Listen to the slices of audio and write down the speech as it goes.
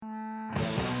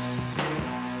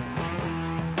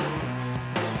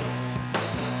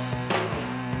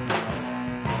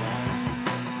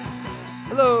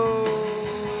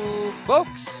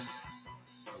folks.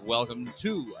 Welcome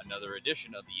to another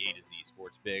edition of the A to Z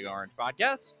Sports Big Orange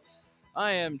Podcast.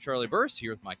 I am Charlie Burris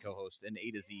here with my co-host and A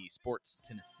to Z Sports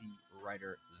Tennessee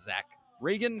writer Zach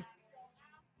Ragan.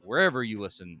 Wherever you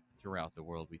listen throughout the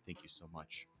world, we thank you so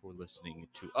much for listening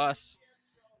to us.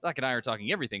 Zach and I are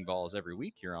talking everything Vols every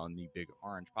week here on the Big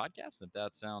Orange Podcast. And if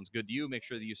that sounds good to you, make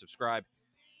sure that you subscribe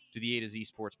to the A to Z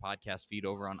Sports Podcast feed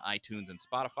over on iTunes and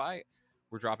Spotify.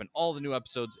 We're dropping all the new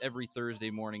episodes every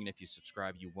Thursday morning, and if you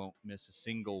subscribe, you won't miss a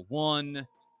single one.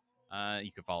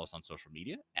 You can follow us on social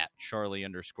media at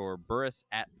Charlie_Burris,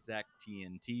 at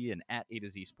ZachTNT, and at A to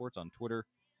Z Sports on Twitter.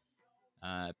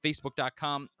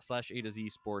 Facebook.com/A to Z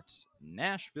Sports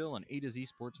Nashville and A to Z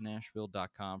Sports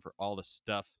Nashville.com for all the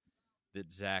stuff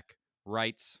that Zach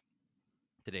writes.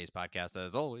 Today's podcast,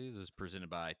 as always, is presented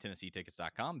by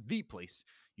TennesseeTickets.com, the place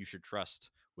you should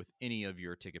trust with any of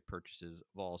your ticket purchases,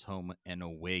 Vols home and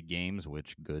away games,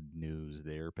 which good news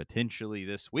there potentially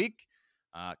this week.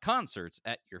 Concerts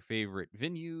at your favorite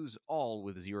venues, all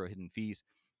with zero hidden fees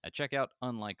at checkout,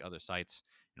 unlike other sites.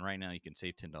 And right now you can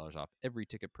save $10 off every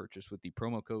ticket purchase with the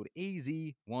promo code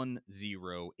AZ10,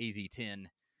 AZ10.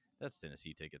 That's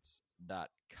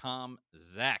TennesseeTickets.com.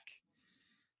 Zach,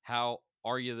 how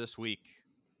are you this week?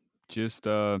 Just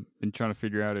been trying to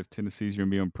figure out if Tennessee's going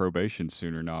to be on probation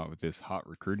soon or not with this hot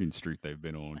recruiting streak they've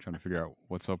been on. Trying to figure out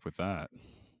what's up with that.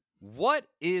 What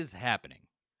is happening?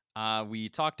 We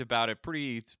talked about it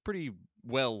pretty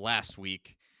well last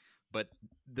week, but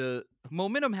the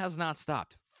momentum has not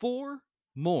stopped. 4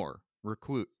 more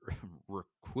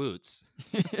recruits.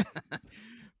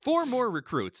 4 more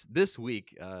recruits this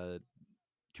week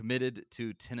committed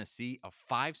to Tennessee, a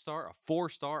 5-star, a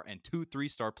 4-star, and 2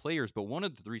 3-star players. But one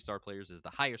of the 3-star players is the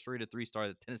highest rated 3-star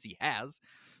that Tennessee has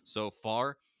so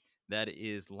far. That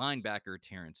is linebacker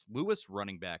Terrence Lewis,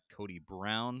 running back Cody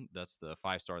Brown. That's the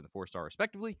 5-star and the 4-star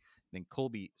respectively. Then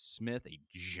Colby Smith, a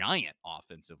giant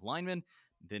offensive lineman.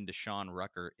 Then Deshaun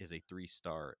Rucker is a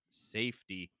 3-star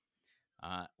safety.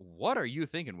 What are you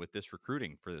thinking with this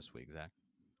recruiting for this week, Zach?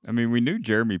 I mean, we knew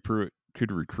Jeremy Pruitt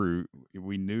could recruit.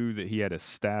 We knew that he had a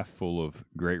staff full of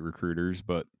great recruiters,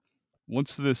 but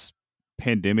once this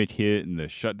pandemic hit and the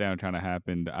shutdown kind of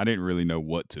happened, I didn't really know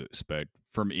what to expect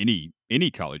from any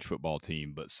college football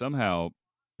team, but somehow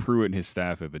Pruitt and his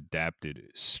staff have adapted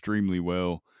extremely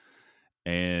well.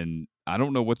 And I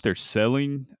don't know what they're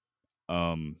selling.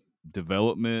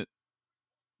 Development,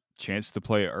 chance to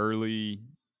play early,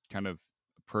 kind of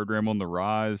program on the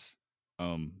rise.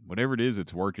 Whatever it is,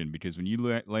 it's working because when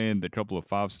you land a couple of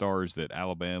 5-stars that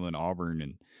Alabama and Auburn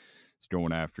and is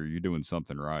going after, you're doing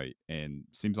something right. And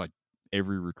it seems like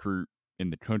every recruit in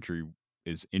the country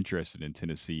is interested in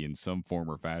Tennessee in some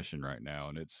form or fashion right now,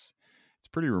 and it's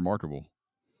pretty remarkable.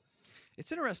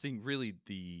 It's interesting, really,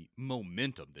 the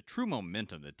momentum, the true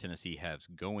momentum that Tennessee has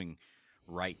going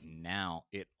right now.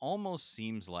 It almost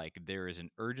seems like there is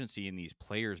an urgency in these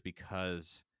players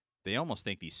because they almost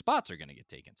think these spots are going to get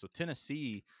taken. So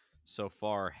Tennessee so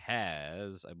far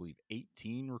has, I believe,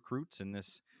 18 recruits in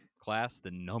this class,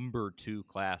 the number 2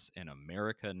 class in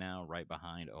America now, right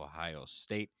behind Ohio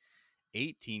State.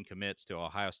 18 commits to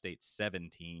Ohio State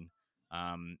 17.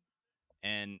 And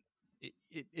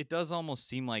it does almost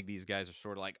seem like these guys are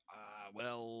sort of like,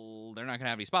 well, they're not going to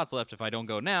have any spots left if I don't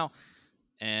go now.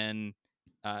 And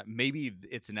maybe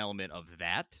it's an element of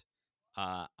that.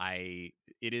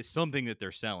 It is something that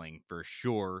they're selling for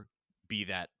sure. Be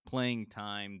that playing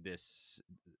time, this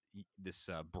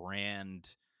brand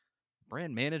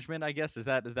management, I guess. Is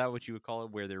that what you would call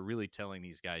it? Where they're really telling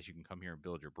these guys, you can come here and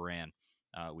build your brand.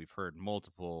 We've heard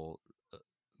multiple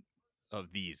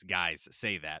of these guys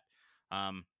say that.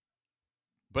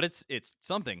 But it's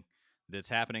something that's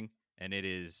happening, and it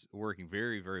is working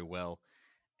very, very well.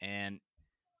 And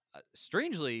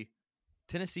strangely,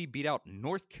 Tennessee beat out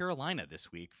North Carolina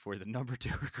this week for the number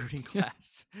 2 recruiting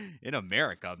class in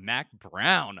America. Mac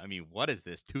Brown. I mean, what is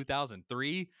this?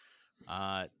 2003.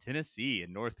 Tennessee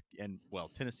and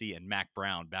Mac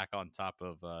Brown back on top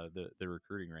of the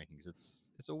recruiting rankings. It's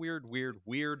a weird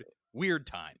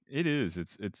time. It is.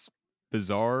 It's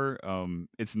bizarre.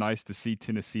 It's nice to see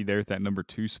Tennessee there at that number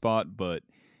 2 spot, but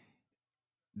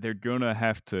they're gonna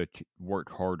have to work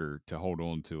harder to hold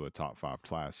on to a top 5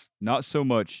 class. Not so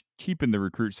much keeping the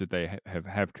recruits that they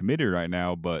have committed right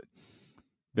now, but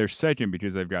they're second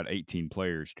because they've got 18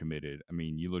 players committed. I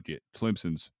mean, you look at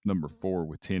Clemson's number 4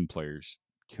 with 10 players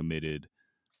committed.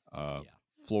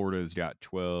 Florida's got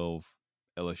 12.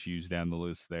 LSU's down the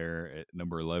list there at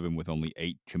number 11 with only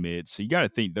 8 commits. So you got to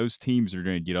think those teams are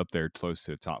going to get up there close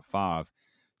to the top 5.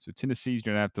 So Tennessee's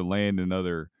going to have to land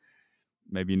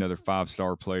maybe another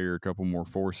 5-star player, a couple more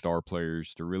 4-star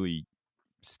players to really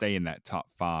stay in that top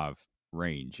 5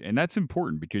 range. And that's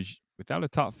important because without a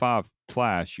top 5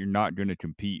 class, you're not going to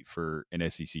compete for an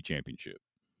SEC championship.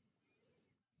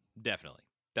 Definitely.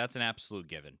 That's an absolute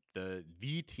given. The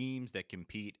teams that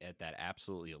compete at that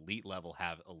absolutely elite level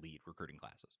have elite recruiting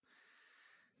classes.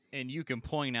 And you can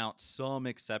point out some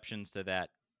exceptions to that.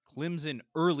 Clemson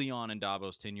early on in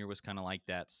Dabo's tenure was kind of like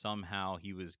that. Somehow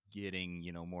he was getting,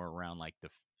 more around like the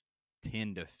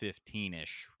 10 to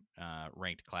 15-ish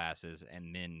ranked classes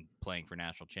and then playing for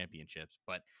national championships.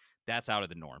 But that's out of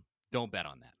the norm. Don't bet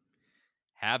on that.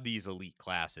 Have these elite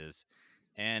classes.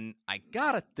 And I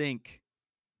got to think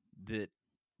that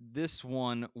this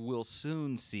one will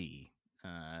soon see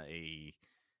a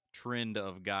trend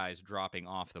of guys dropping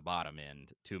off the bottom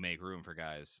end to make room for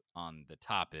guys on the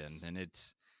top end. And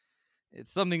it's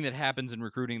something that happens in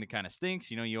recruiting that kind of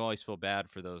stinks. You always feel bad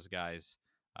for those guys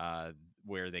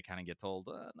where they kind of get told,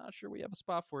 not sure we have a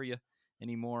spot for you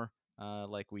anymore,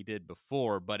 like we did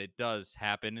before. But it does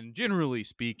happen. And generally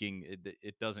speaking,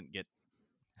 it doesn't get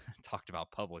talked about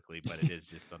publicly, but it is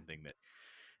just something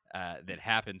that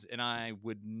happens. And I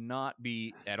would not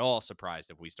be at all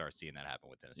surprised if we start seeing that happen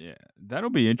with Tennessee. Yeah, that'll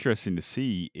be interesting to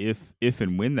see if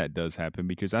and when that does happen,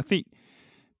 because I think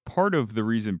part of the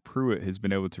reason Pruitt has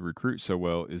been able to recruit so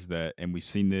well is that, and we've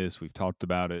seen this, we've talked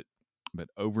about it, but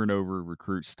over and over,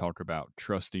 recruits talk about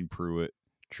trusting Pruitt,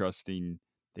 trusting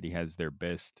that he has their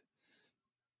best.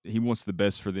 He wants the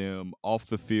best for them off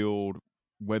the field,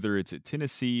 whether it's at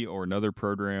Tennessee or another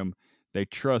program. They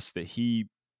trust that he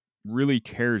really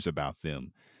cares about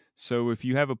them. So if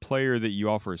you have a player that you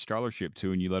offer a scholarship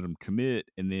to and you let them commit,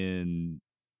 and then,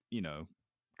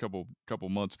 couple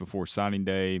months before signing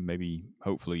day, maybe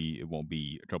hopefully it won't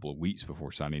be a couple of weeks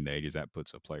before signing day, because that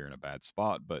puts a player in a bad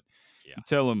spot. But Yeah. you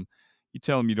tell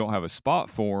them you don't have a spot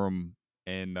for them,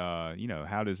 and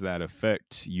how does that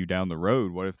affect you down the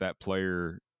road? What if that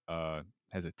player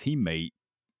has a teammate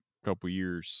a couple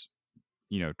years,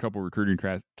 couple recruiting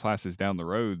classes down the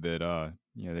road that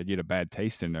they get a bad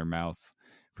taste in their mouth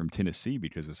from Tennessee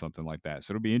because of something like that.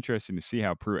 So it'll be interesting to see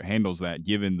how Pruitt handles that,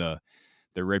 given the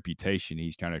reputation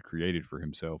he's kind of created for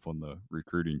himself on the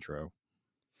recruiting trail.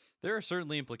 There are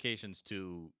certainly implications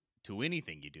to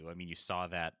anything you do. I mean, you saw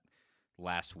that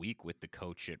last week with the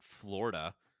coach at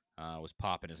Florida was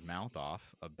popping his mouth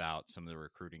off about some of the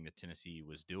recruiting that Tennessee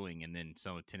was doing, and then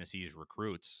some of Tennessee's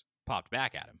recruits popped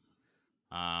back at him.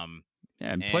 Yeah,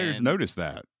 and players And notice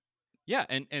that. yeah,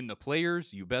 and the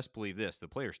players, you best believe this, the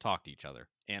players talk to each other,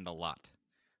 and a lot.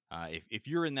 If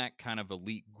you're in that kind of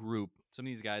elite group, some of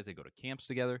these guys, they go to camps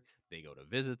together, they go to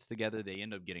visits together, they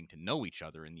end up getting to know each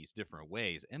other in these different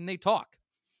ways, and they talk.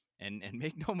 And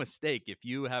make no mistake, if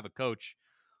you have a coach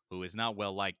who is not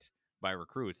well liked by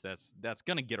recruits, that's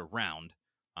going to get around.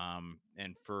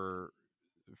 And for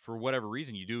whatever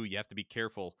reason you do, you have to be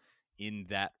careful in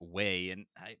that way. And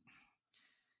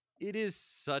it is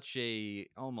such a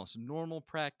almost normal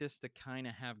practice to kind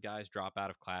of have guys drop out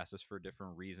of classes for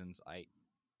different reasons. I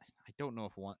don't know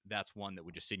if that's one that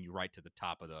would just send you right to the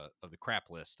top of the crap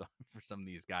list for some of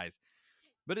these guys,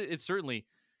 but it's certainly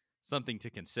something to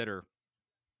consider.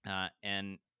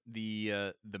 And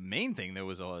the main thing that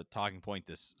was a talking point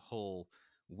this whole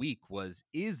week was,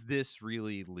 is this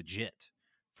really legit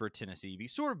for Tennessee?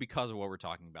 Sort of because of what we're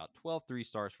talking about. 12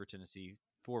 3-stars for Tennessee,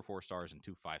 4 4-stars, and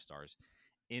 2 5-stars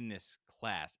in this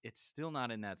class. It's still not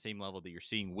in that same level that you're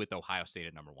seeing with Ohio State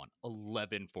at number 1.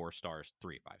 11 4-stars,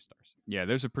 3 5-stars. Yeah,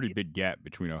 there's a pretty big gap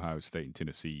between Ohio State and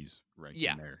Tennessee's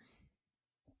ranking there.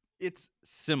 It's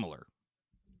similar,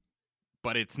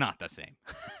 but it's not the same.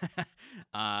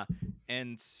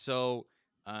 And so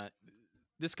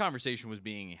this conversation was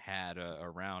being had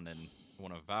around in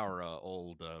one of our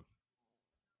old,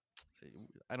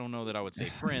 I don't know that I would say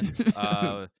friends,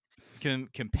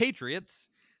 compatriots.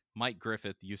 Mike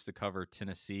Griffith used to cover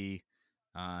Tennessee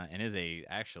and is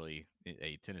actually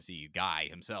a Tennessee guy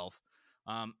himself.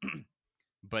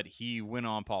 But he went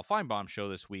on Paul Feinbaum's show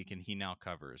this week, and he now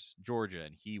covers Georgia,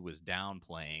 and he was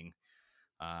downplaying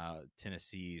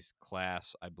Tennessee's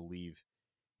class. I believe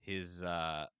his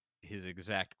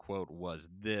exact quote was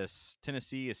this: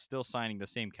 Tennessee is still signing the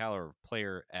same caliber of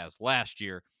player as last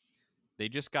year. They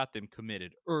just got them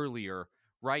committed earlier.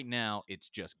 Right now, it's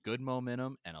just good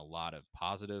momentum and a lot of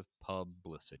positive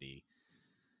publicity.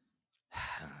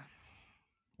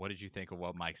 What did you think of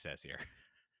what Mike says here?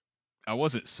 I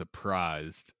wasn't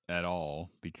surprised at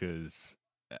all, because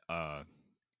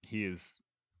he has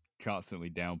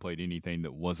constantly downplayed anything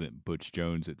that wasn't Butch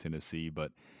Jones at Tennessee.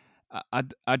 But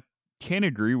I can't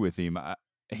agree with him.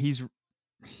 He's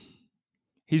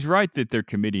right that they're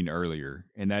committing earlier,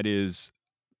 and that is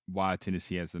why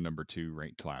Tennessee has the number 2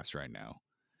 ranked class right now.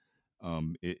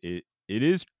 It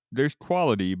is there's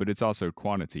quality, but it's also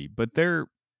quantity. But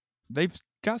they've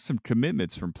got some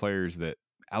commitments from players that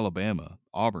Alabama,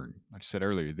 Auburn, like I said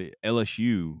earlier, the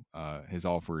LSU has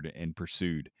offered and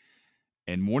pursued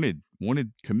and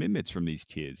wanted commitments from these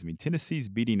kids. I mean, Tennessee's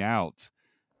beating out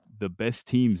the best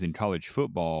teams in college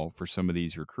football for some of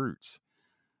these recruits.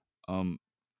 Um,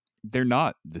 they're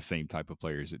not the same type of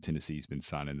players that Tennessee's been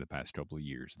signing the past couple of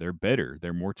years. They're better.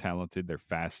 They're more talented. They're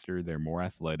faster. They're more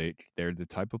athletic. They're the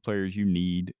type of players you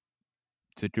need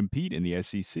to compete in the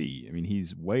SEC. I mean,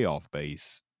 he's way off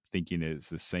base thinking it's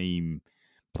the same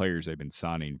players they've been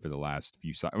signing for the last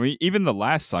few cycles. I mean, even the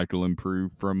last cycle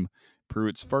improved from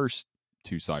Pruitt's first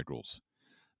two cycles.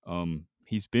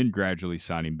 He's been gradually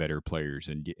signing better players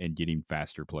and getting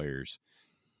faster players.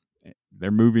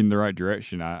 They're moving the right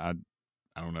direction. I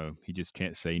don't know. He just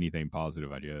can't say anything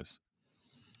positive, I guess.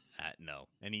 No,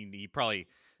 and he probably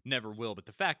never will. But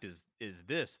the fact is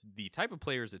this: the type of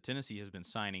players that Tennessee has been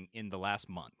signing in the last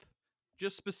month,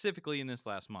 just specifically in this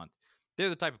last month, they're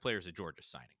the type of players that Georgia's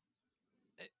signing.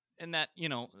 And that,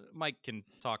 Mike can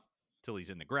talk till he's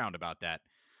in the ground about that,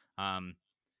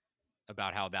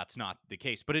 about how that's not the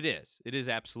case, but it is. It is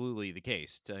absolutely the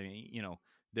case.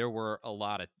 There were a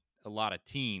lot of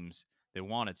teams that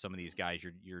wanted some of these guys.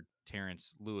 Your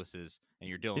Terrence Lewis's and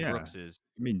your Dylan Yeah. Brooks's.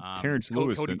 I mean, Terrence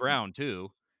Lewis Cody and Brown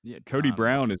too. yeah, Cody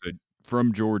Brown is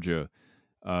from Georgia,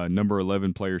 number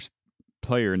 11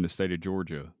 player in the state of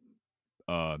Georgia.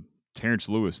 Terrence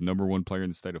Lewis, number one player in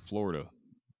the state of Florida.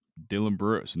 Dylan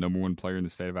Brooks, number one player in the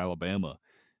state of Alabama.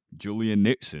 Julian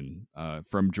Nixon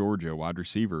from Georgia, wide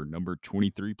receiver, number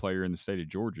 23 player in the state of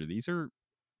Georgia. These are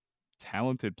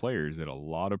talented players that a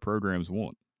lot of programs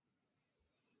want.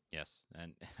 Yes,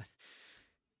 and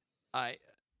I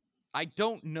I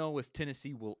don't know if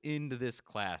Tennessee will end this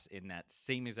class in that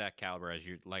same exact caliber as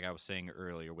like I was saying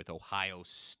earlier with Ohio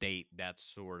State. That's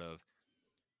sort of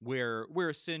where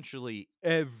essentially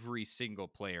every single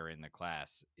player in the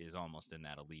class is almost in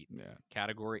that elite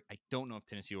category. I don't know if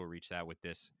Tennessee will reach that with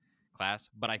this class,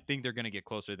 but I think they're going to get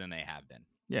closer than they have been.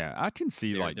 Yeah, I can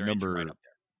see like They're inching right up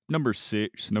there. number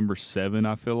 6, number 7,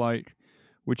 I feel like,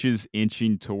 which is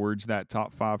inching towards that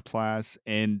top 5 class.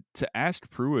 And to ask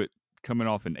Pruitt, coming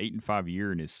off an 8-5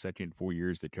 year in his second 4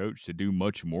 years to coach, to do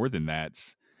much more than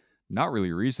that's not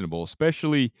really reasonable,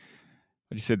 especially,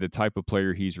 like you said, the type of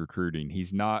player he's recruiting.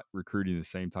 He's not recruiting the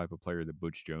same type of player that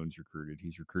Butch Jones recruited.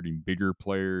 He's recruiting bigger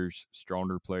players,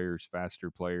 stronger players, faster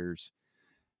players.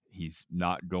 He's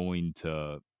not going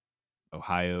to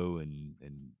Ohio and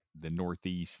the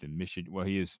Northeast and Michigan. Well,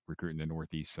 he is recruiting the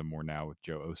Northeast some more now with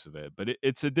Joe Osavette, but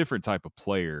it's a different type of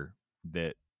player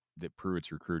that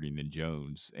Pruitt's recruiting than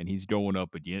Jones, and he's going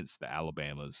up against the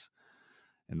Alabamas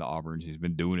and the Auburns. He's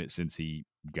been doing it since he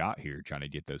got here, trying to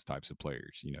get those types of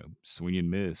players. Swing and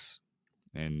miss,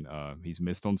 and he's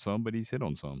missed on some, but he's hit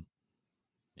on some.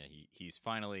 Yeah, he's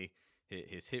finally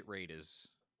his hit rate is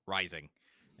rising,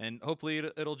 and hopefully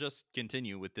it'll just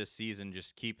continue with this season.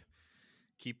 Just keep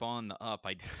on the up.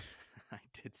 I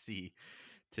did see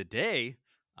today.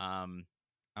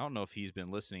 I don't know if he's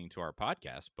been listening to our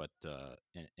podcast, but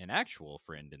an actual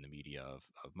friend in the media of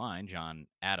mine, John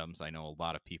Adams. I know a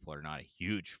lot of people are not a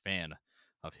huge fan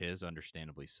of his,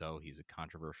 understandably so. He's a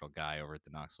controversial guy over at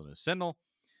the Knoxville News Sentinel,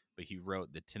 but he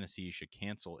wrote that Tennessee should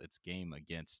cancel its game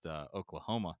against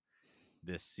Oklahoma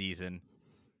this season,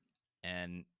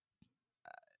 and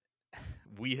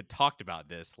we had talked about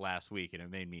this last week, and it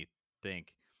made me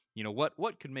think,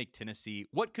 what could make Tennessee?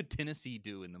 What could Tennessee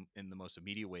do in the most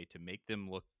immediate way to make them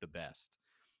look the best?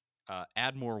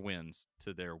 Add more wins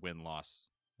to their win-loss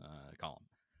column,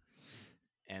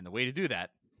 and the way to do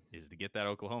that is to get that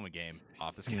Oklahoma game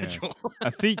off the schedule. I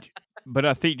think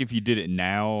if you did it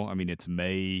now, I mean, it's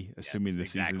May, assuming the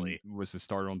exactly. season was to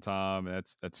start on time.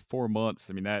 That's 4 months.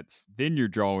 I mean, then you're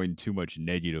drawing too much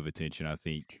negative attention. I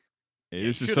think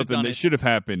this is something that should have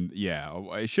happened. Yeah,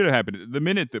 it should have happened the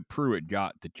minute that Pruitt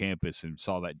got to campus and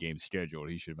saw that game scheduled.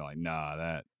 He should have been like,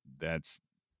 "Nah, that's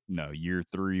no year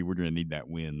 3. We're going to need that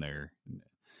win there."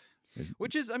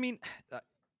 Which is, I mean,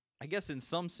 I guess in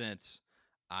some sense,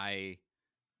 I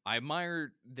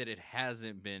admire that it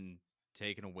hasn't been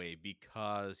taken away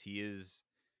because he is,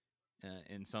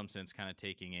 in some sense, kind of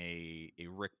taking a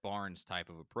Rick Barnes type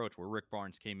of approach, where Rick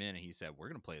Barnes came in and he said, "We're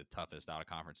going to play the toughest out of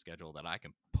conference schedule that I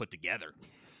can put together,"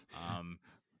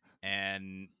 and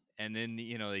then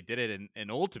they did it,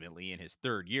 and ultimately in his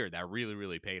third year that really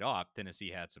really paid off.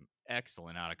 Tennessee had some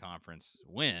excellent out of conference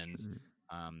wins.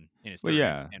 In his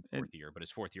third and fourth year, but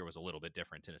his fourth year was a little bit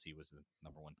different. Tennessee was the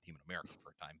number 1 team in America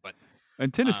for a time,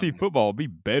 and Tennessee football will be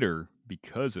better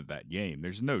because of that game.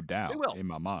 There's no doubt in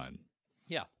my mind.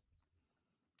 Yeah,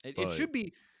 It But should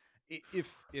be,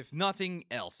 if nothing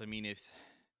else. I mean, if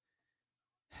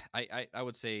I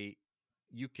would say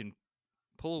you can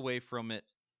pull away from it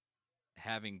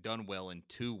having done well in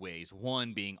two ways.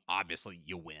 One being obviously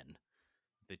you win.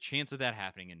 The chance of that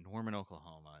happening in Norman,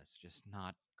 Oklahoma is just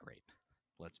not great.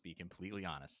 Let's be completely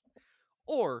honest.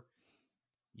 Or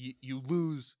you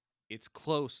lose, it's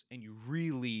close, and you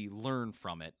really learn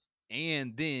from it,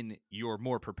 and then you're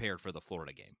more prepared for the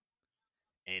Florida game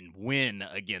and win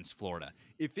against Florida.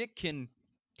 If it can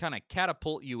kind of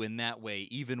catapult you in that way,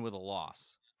 even with a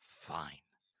loss, fine.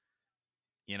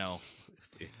 You know,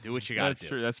 do what you got to that's do.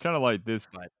 true. That's kind of like this.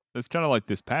 But That's kind of like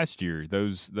this past year.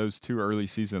 Those two early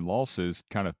season losses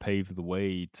kind of paved the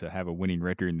way to have a winning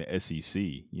record in the SEC.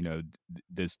 You know,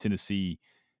 does Tennessee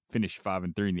finish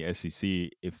 5-3 in the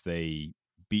SEC if they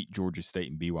beat Georgia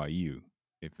State and BYU?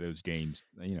 If those games,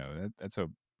 that's a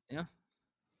yeah,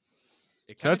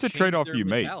 it so kind of that's a trade changed off their you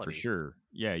make for mentality. sure.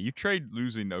 Yeah, you trade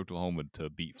losing to Oklahoma to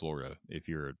beat Florida if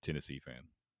you're a Tennessee fan,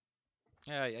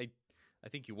 Yeah, I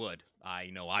think you would.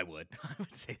 I know I would. I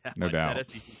would say that no much. That doubt.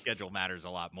 SEC schedule matters a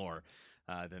lot more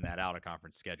than that out of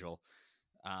conference schedule.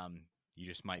 Um, you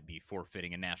just might be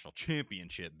forfeiting a national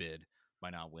championship bid by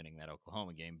not winning that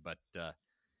Oklahoma game. But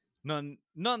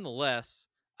nonetheless,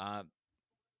 uh,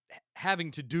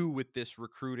 having to do with this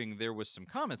recruiting, there was some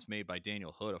comments made by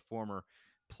Daniel Hood, a former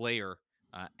player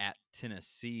at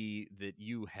Tennessee, that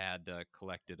you had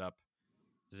collected up,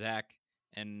 Zach,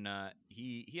 and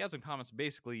he had some comments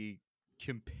basically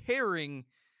comparing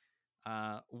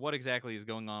what exactly is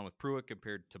going on with Pruitt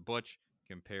compared to Butch,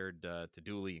 compared to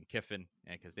Dooley and Kiffin,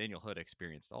 because Daniel Hood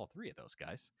experienced all three of those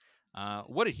guys.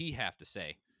 What did he have to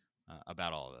say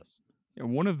about all of this? Yeah,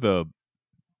 one of the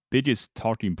biggest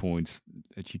talking points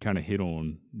that you kind of hit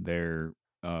on there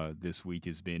this week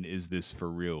has been, is this for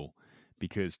real?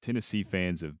 Because Tennessee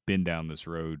fans have been down this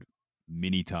road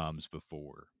many times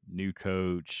before. New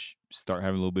coach, start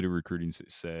having a little bit of recruiting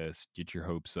success, get your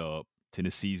hopes up.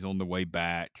 Tennessee's on the way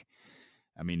back.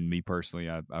 I mean, me personally,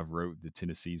 I've wrote the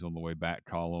Tennessee's on the way back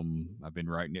column. I've been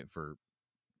writing it for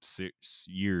 6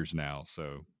 years now,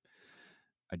 so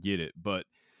I get it. But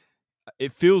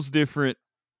it feels different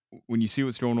when you see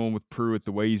what's going on with Pruitt,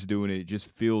 the way he's doing it. It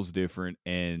just feels different.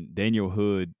 And Daniel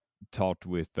Hood talked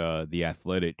with the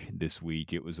Athletic this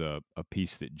week. It was a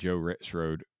piece that Joe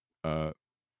Rexrode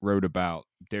wrote about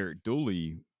Derek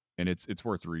Dooley, and it's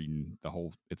worth reading the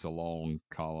whole. It's a long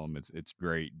column. It's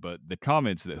great. But the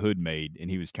comments that Hood made, and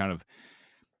he was kind of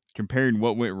comparing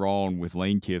what went wrong with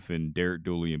Lane Kiffin, Derek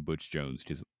Dooley, and Butch Jones.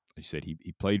 Because like I said, he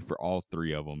played for all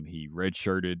three of them. He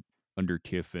redshirted under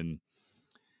Kiffin,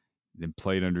 then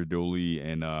played under Dooley,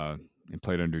 and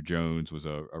played under Jones. Was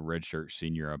a redshirt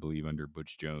senior, I believe, under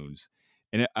Butch Jones.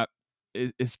 And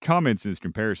his comments and his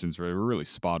comparisons were really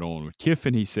spot on. With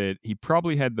Kiffin, he said he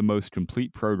probably had the most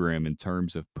complete program in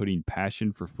terms of putting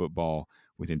passion for football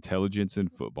with intelligence in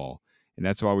football, and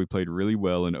that's why we played really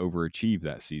well and overachieved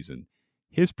that season.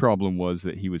 His problem was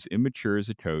that he was immature as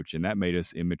a coach, and that made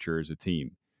us immature as a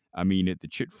team. I mean, at the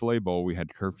Chick-fil-A Bowl, we had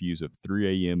curfews of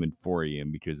 3 a.m. and 4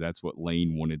 a.m. because that's what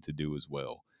Lane wanted to do as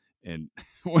well. And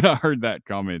when I heard that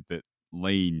comment that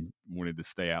Lane wanted to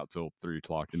stay out till 3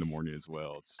 o'clock in the morning as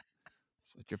well, it's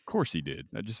like, of course he did.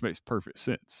 That just makes perfect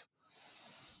sense.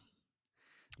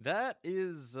 That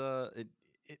is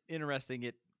interesting.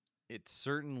 It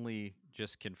certainly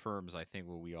just confirms, I think,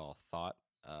 what we all thought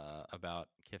about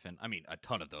Kiffin. I mean, a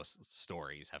ton of those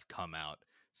stories have come out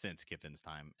since Kiffin's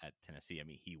time at Tennessee. I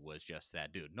mean, he was just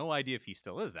that dude. No idea if he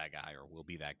still is that guy or will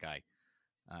be that guy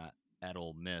uh, at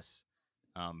Ole Miss.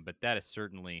 But that is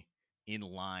certainly in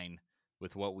line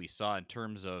with what we saw in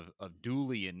terms of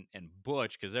Dooley and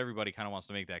Butch, because everybody kind of wants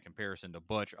to make that comparison to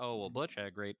Butch. Oh well, Butch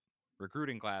had great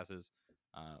recruiting classes.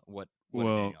 What did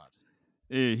Well, Daniel have to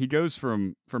say? he goes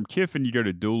from Kiffin, you go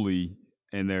to Dooley,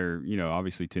 and they're,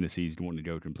 obviously Tennessee's wanting to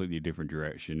go a completely different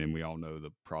direction, and we all know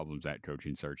the problems that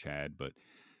coaching search had. But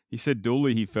he said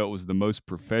Dooley, he felt, was the most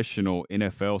professional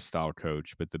NFL style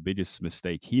coach, but the biggest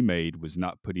mistake he made was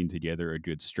not putting together a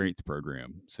good strength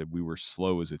program. Said we were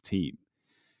slow as a team.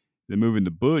 Then moving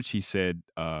to Butch, he said,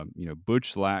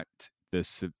 Butch lacked the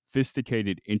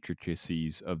sophisticated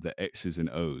intricacies of the X's and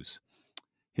O's.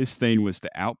 His thing was to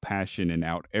out passion and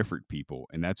out effort people,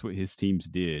 and that's what his teams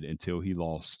did until he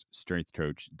lost strength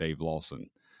coach Dave Lawson.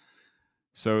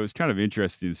 So it's kind of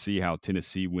interesting to see how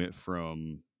Tennessee went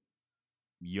from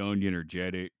young,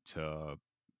 energetic to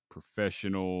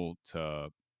professional to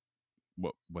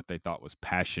what they thought was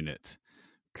passionate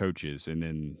coaches, and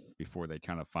then before they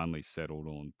kind of finally settled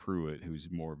on Pruitt, who's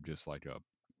more of just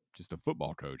a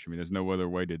football coach. I mean, there's no other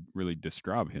way to really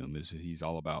describe him. Is he's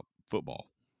all about football.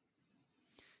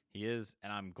 He is,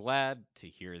 and I'm glad to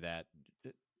hear that.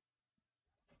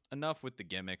 Enough with the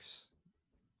gimmicks.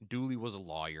 Dooley was a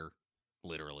lawyer,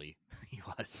 literally. He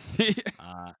was,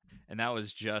 uh, and that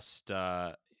was just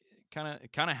kind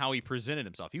of how he presented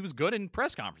himself. He was good in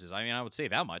press conferences. I mean, I would say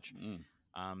that much.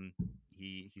 Mm.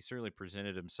 He certainly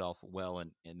presented himself well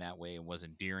in that way and was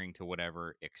endearing to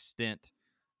whatever extent,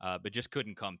 but just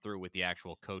couldn't come through with the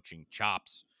actual coaching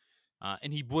chops.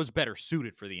 And he was better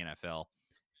suited for the NFL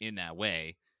in that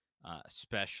way,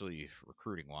 especially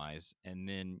recruiting wise. And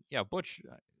then, yeah, Butch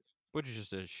is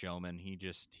just a showman.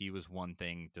 He was one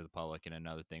thing to the public and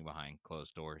another thing behind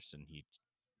closed doors, and he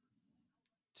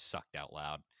sucked out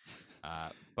loud.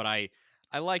 But I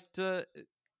like to.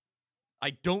 I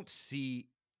don't see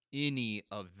any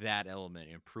of that element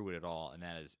in Pruitt at all, and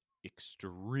that is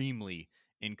extremely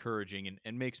encouraging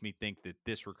and makes me think that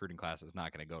this recruiting class is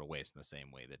not going to go to waste in the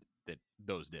same way that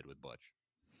those did with Butch.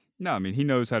 No, I mean he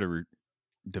knows how to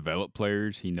develop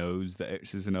players. He knows the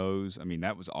X's and O's. I mean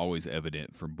that was always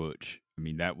evident from Butch. I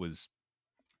mean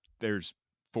there's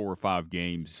 4 or 5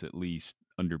 games at least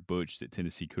under Butch that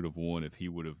Tennessee could have won if he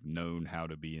would have known how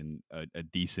to be a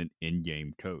decent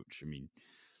in-game coach. I mean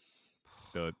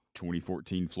the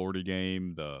 2014 Florida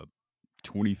game, the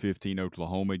 2015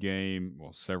 Oklahoma game,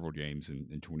 well, several games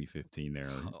in 2015 there.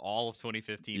 All of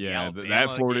 2015, the Yeah, that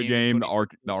Alabama Florida game in game, the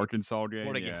 2015, Arkansas game,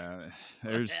 Florida game. yeah.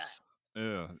 There's,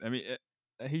 I mean,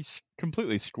 he's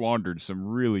completely squandered some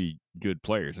really good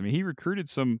players. I mean, he recruited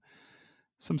some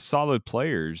solid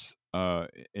players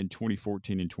in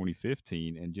 2014 and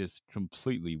 2015, and just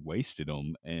completely wasted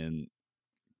them. And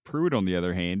Pruitt, on the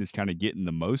other hand, is kind of getting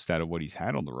the most out of what he's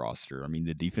had on the roster. I mean,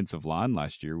 the defensive line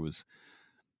last year was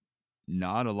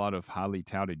not a lot of highly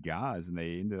touted guys, and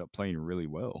they ended up playing really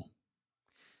well.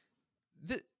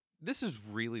 This is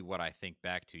really what I think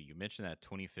back to. You mentioned that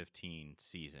 2015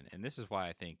 season, and this is why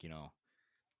I think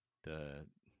the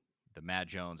Matt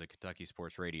Jones at Kentucky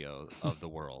Sports Radio of the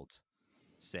world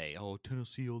say, "Oh,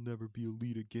 Tennessee will never be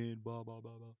elite again." Blah blah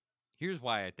blah blah. Here's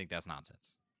why I think that's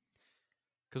nonsense.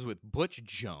 Because with Butch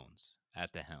Jones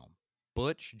at the helm,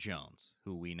 Butch Jones,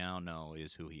 who we now know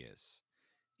is who he is,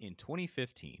 in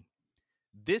 2015,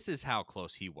 this is how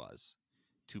close he was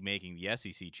to making the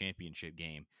SEC championship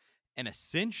game and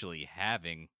essentially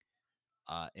having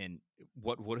in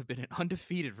what would have been an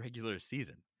undefeated regular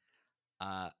season.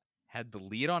 Had the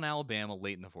lead on Alabama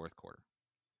late in the fourth quarter,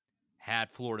 had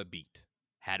Florida beat,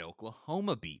 had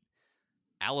Oklahoma beat.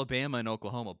 Alabama and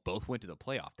Oklahoma both went to the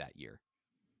playoff that year.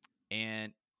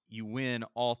 And you win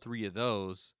all three of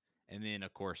those. And then,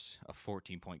 of course, a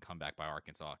 14-point comeback by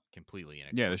Arkansas, completely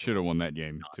inexplicable. Yeah, they should have won that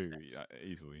game Nonsense. too,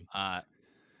 easily.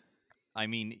 I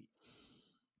mean,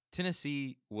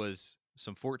 Tennessee was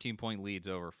some 14-point leads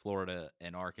over Florida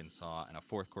and Arkansas and a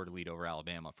fourth quarter lead over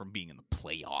Alabama from being in the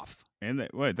playoff. And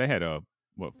they had a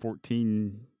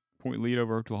 14-point lead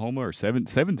over Oklahoma, or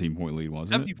 17-point lead,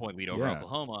 wasn't it? 17-point lead over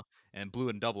Oklahoma and blew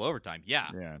it in double overtime.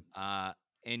 Yeah.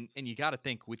 And you got to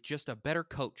think, with just a better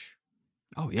coach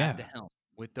at the helm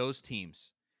with those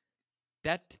teams,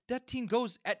 that team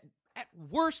goes at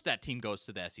worst, that team goes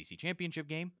to the SEC championship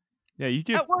game. Yeah, you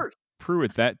give at worst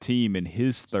Pruitt that team in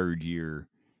his third year,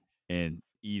 and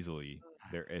easily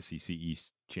they're SEC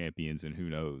East champions, and who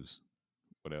knows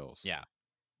what else. Yeah.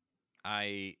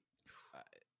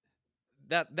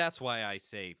 That's why I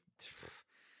say,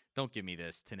 don't give me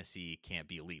this. Tennessee can't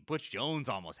be elite. Butch Jones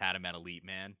almost had him at elite,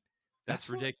 man. That's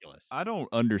ridiculous. I don't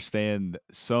understand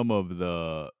some of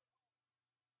a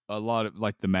lot of,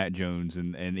 like, the Matt Jones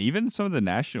and even some of the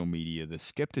national media, the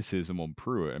skepticism on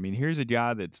Pruitt. I mean, here's a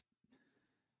guy that's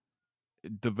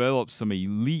developed some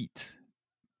elite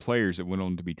players that went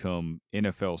on to become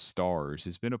NFL stars,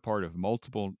 has been a part of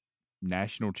multiple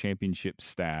national championship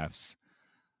staffs.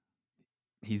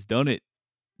 He's done it,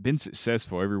 been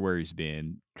successful everywhere he's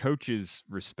been. Coaches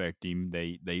respect him.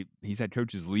 He's had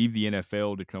coaches leave the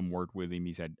NFL to come work with him.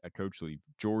 He's had a coach leave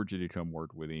Georgia to come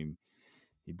work with him.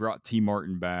 He brought T.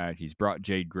 Martin back. He's brought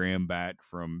Jade Graham back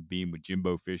from being with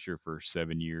Jimbo Fisher for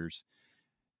 7 years.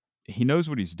 He knows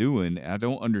what he's doing. I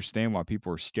don't understand why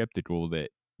people are skeptical that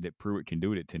Pruitt can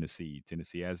do it at Tennessee.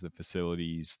 Tennessee has the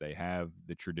facilities. They have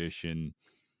the tradition.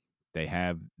 They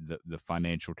have the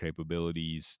financial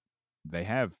capabilities. They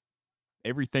have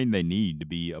everything they need to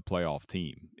be a playoff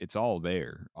team. It's all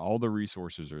there. All the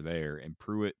resources are there, and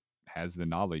Pruitt has the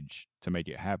knowledge to make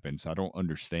it happen. So I don't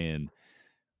understand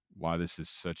why this is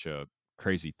such a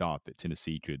crazy thought that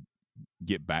Tennessee could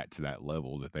get back to that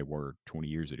level that they were 20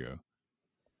 years ago.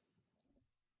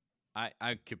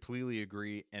 I completely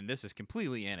agree, and this is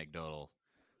completely anecdotal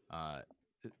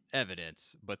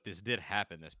evidence, but this did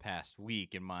happen this past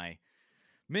week in my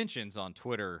mentions on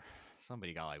Twitter.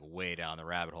 somebody got like way down the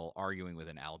rabbit hole arguing with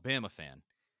an Alabama fan.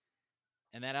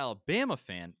 And that Alabama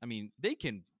fan, I mean, they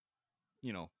can,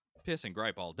 piss and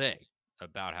gripe all day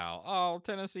about how, oh,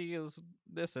 Tennessee is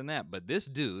this and that. But this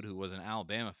dude who was an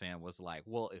Alabama fan was like,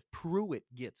 well, if Pruitt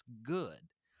gets good,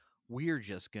 we're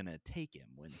just going to take him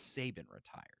when Saban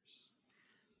retires.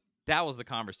 That was the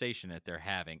conversation that they're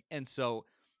having. And so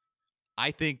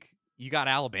I think you got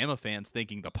Alabama fans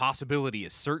thinking the possibility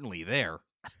is certainly there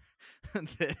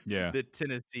that, Yeah. that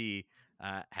Tennessee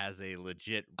has a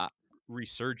legit I,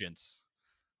 resurgence.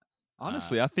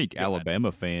 honestly, Go ahead. I think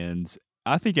Alabama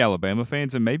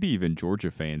fans and maybe even Georgia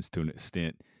fans to an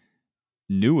extent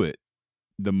knew it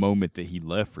the moment that he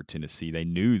left for Tennessee. They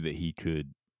knew that he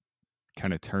could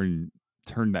kind of turn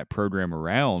that program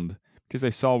around because they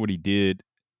saw what he did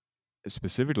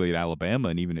specifically at Alabama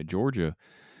and even at Georgia,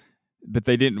 but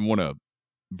they didn't want to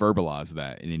verbalize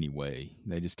that in any way.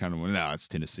 They just kind of went, "No, it's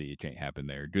Tennessee. It can't happen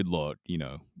there. Good luck,"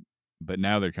 But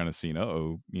now they're kind of seeing,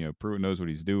 Pruitt knows what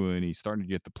he's doing. He's starting to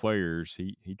get the players.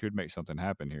 He could make something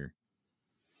happen here.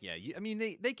 Yeah, I mean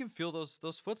they can feel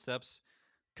those footsteps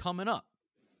coming up.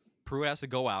 Pruitt has to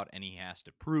go out and he has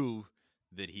to prove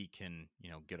that he can,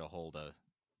 get a hold of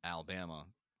Alabama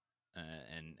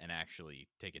and actually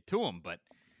take it to them. But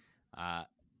uh,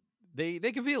 they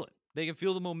can feel it. They can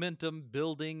feel the momentum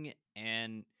building,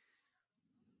 and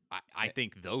I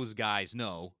think those guys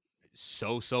know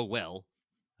so well.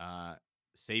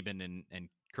 Saban and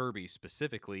Kirby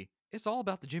specifically, it's all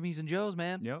about the Jimmies and Joes,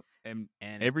 man. Yep, and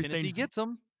And if Tennessee everything's gets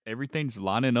them, everything's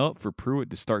lining up for Pruitt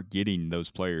to start getting those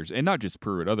players, and not just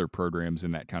Pruitt, other programs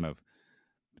in that kind of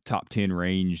top 10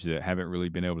 range that haven't really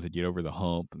been able to get over the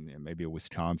hump, and maybe a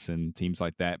Wisconsin, teams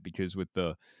like that, because with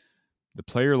the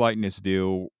player likeness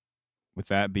deal, with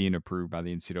that being approved by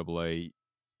the NCAA,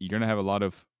 you're going to have a lot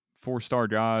of 4-star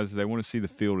guys. They want to see the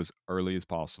field as early as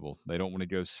possible. They don't want to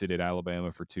go sit at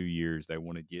Alabama for 2 years. They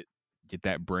want to get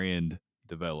that brand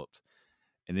developed.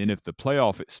 And then if the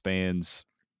playoff expands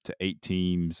to 8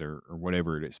 teams or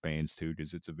whatever it expands to,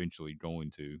 because it's eventually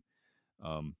going to,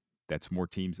 that's more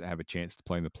teams that have a chance to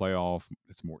play in the playoff.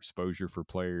 It's more exposure for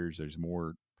players. There's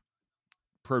more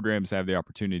programs that have the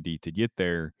opportunity to get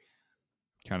there.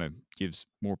 Kind of gives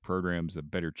more programs a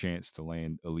better chance to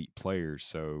land elite players.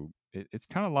 So it's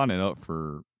kind of lining up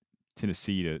for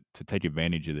Tennessee to take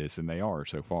advantage of this, and they are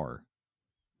so far.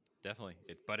 definitely.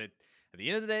 But at the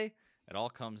end of the day, it all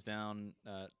comes down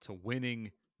to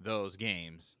winning those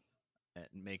games.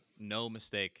 Make no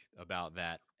mistake about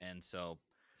that. And so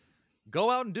go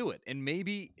out and do it. And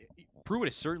maybe Pruitt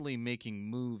is certainly making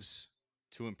moves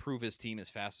to improve his team as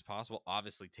fast as possible.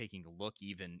 Obviously, taking a look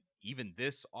even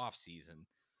this offseason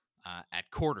at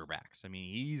quarterbacks. I mean,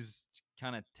 he's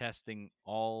kind of testing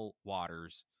all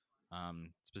waters.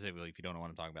 Specifically, if you don't know what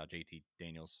I'm talking about, JT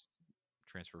Daniels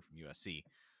transfer from USC.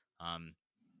 Um,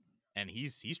 and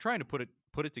he's trying to put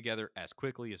it together as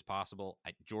quickly as possible.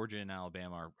 Georgia and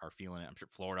Alabama are feeling it. I'm sure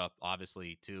Florida,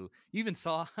 obviously, too. You even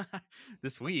saw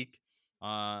this week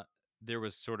there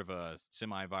was sort of a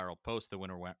semi-viral post that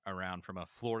went around from a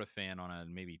Florida fan on a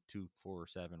maybe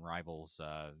 247 rivals,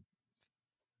 uh,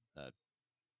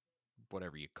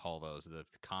 whatever you call those, the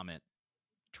comment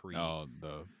tree, Oh,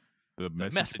 the the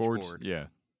message message boards, board, yeah.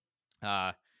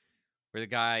 uh, where the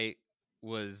guy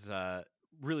was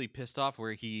really pissed off,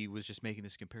 where he was just making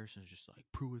this comparison, just like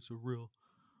Pruitt's a real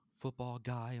football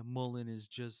guy, and Mullen is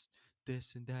just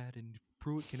this and that, and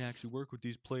Pruitt can actually work with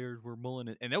these players where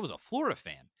Mullen and that was a Florida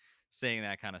fan saying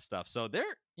that kind of stuff. So they're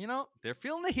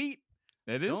feeling the heat.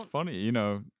 It is Don't funny,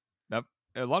 that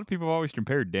a lot of people have always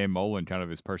compared Dan Mullen, kind of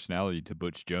his personality, to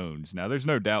Butch Jones. Now, there's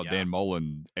no doubt Yeah. Dan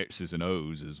Mullen, X's and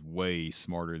O's, is way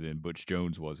smarter than Butch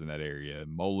Jones was in that area.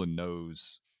 Mullen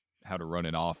knows how to run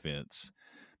an offense,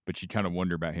 but you kind of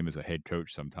wonder about him as a head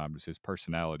coach sometimes. His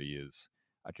personality is,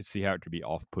 I could see how it could be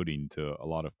off putting to a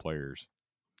lot of players.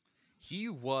 He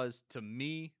was, to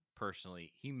me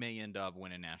personally, he may end up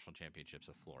winning national championships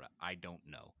with Florida. I don't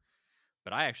know.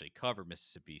 But I actually covered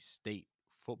Mississippi State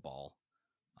football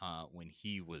when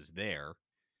he was there,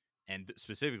 and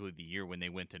specifically the year when they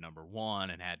went to number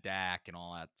one and had Dak and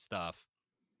all that stuff.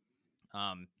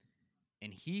 Um,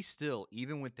 and he still,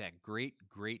 even with that great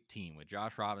team with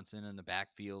Josh Robinson in the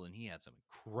backfield, and he had some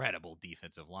incredible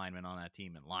defensive linemen on that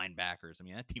team and linebackers. I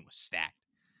mean, that team was stacked.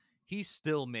 He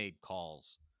still made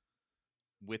calls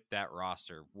with that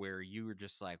roster where you were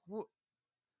just like,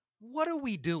 what are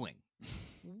we doing?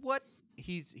 What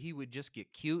he would just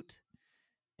get cute,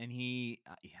 and he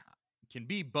can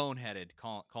be boneheaded,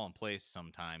 calling plays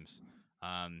sometimes.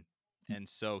 And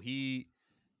so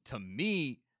to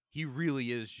me, he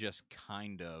really is just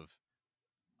kind of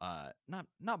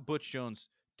not Butch Jones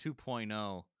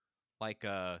 2.0, like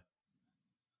the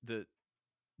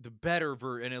better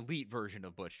an elite version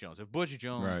of Butch Jones. If Butch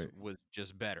Jones Right. was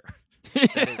just better.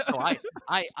 That is, so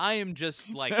I am just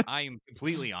like I am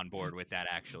completely on board with that.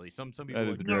 Actually, some people That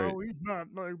are is like, great. no, he's not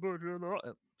like Butch.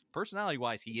 Personality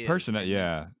wise, he is, Person,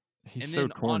 yeah, he's and so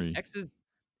then on corny.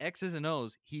 X's and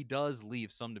O's, he does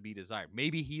leave some to be desired.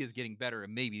 Maybe he is getting better,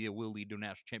 and maybe it will lead to a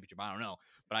national championship. I don't know,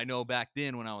 but I know back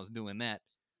then when I was doing that,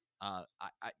 I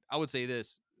would say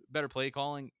this: better play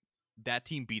calling. That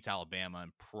team beats Alabama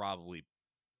and probably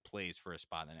plays for a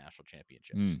spot in the national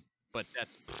championship. Mm. But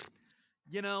that's,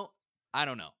 I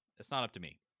don't know. It's not up to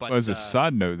me. But Well, as a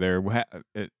side note, there,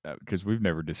 because we've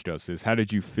never discussed this, how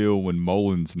did you feel when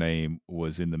Mullins' name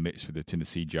was in the mix for the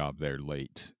Tennessee job there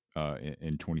late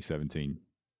in 2017?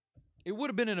 it would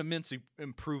have been an immense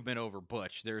improvement over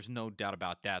Butch. There's no doubt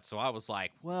about that. So I was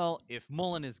like, well, if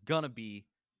Mullen is going to be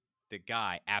the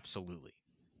guy, absolutely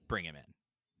bring him in.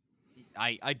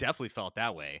 I definitely felt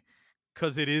that way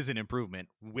because it is an improvement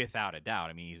without a doubt.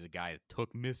 I mean, he's a guy that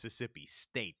took Mississippi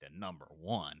State to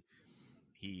 #1.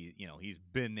 He's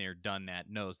been there, done that,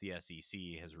 knows the SEC,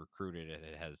 has recruited it,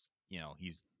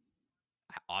 he's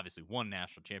obviously won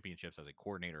national championships as a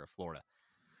coordinator of Florida.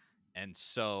 And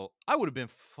so I would have been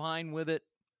fine with it.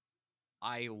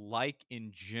 I like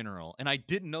in general, and I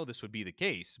didn't know this would be the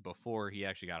case before he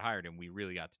actually got hired and we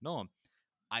really got to know him.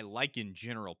 I like in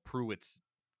general Pruitt's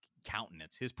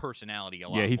countenance, his personality a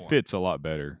Yeah, lot he more. fits a lot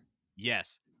better.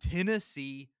 Yes,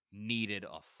 Tennessee needed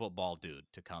a football dude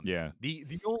to come Yeah. in.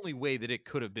 The only way that it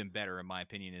could have been better, in my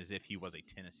opinion, is if he was a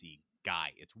Tennessee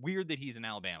guy. It's weird that he's an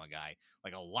Alabama guy,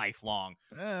 like a lifelong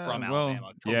from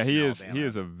Alabama, yeah, coached in he is. Alabama. He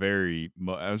is a very.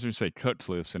 I was going to say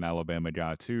Cutcliffe's an Alabama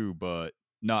guy too, but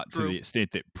not to the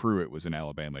extent that Pruitt was an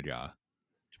Alabama guy.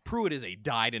 Pruitt is a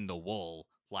dyed in the wool,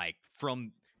 like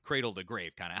from cradle to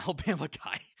grave kind of Alabama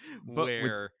guy.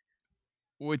 But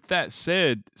with that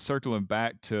said, circling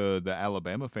back to the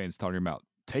Alabama fans talking about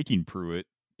taking Pruitt,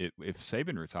 if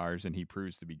Saban retires and he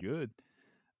proves to be good,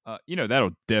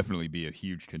 that'll definitely be a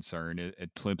huge concern.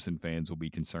 Clemson fans will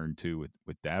be concerned too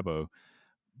with Dabo.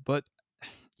 But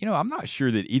I'm not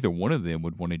sure that either one of them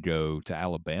would want to go to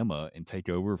Alabama and take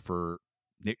over for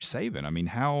Nick Saban. I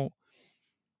mean,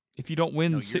 if you don't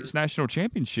win 6 national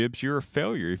championships, you're a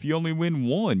failure. If you only win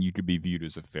one, you could be viewed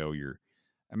as a failure.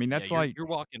 I mean, that's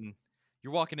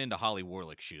you're walking into Holly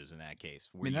Warlick's shoes in that case,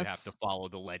 where you have to follow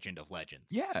the legend of legends.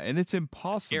 Yeah, and it's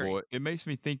impossible. It makes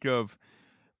me think of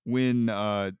when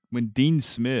Dean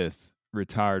Smith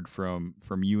retired from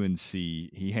UNC.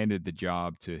 He handed the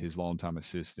job to his longtime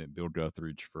assistant Bill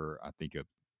Guthridge for I think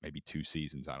maybe 2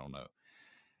 seasons. I don't know.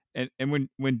 And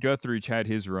when Guthridge had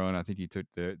his run, I think he took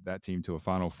that team to a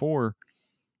Final Four.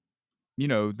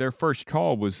 Their first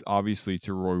call was obviously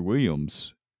to Roy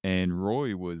Williams, and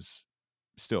Roy was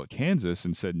still at Kansas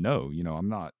and said, "No, I'm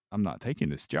not taking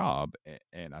this job."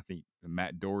 And I think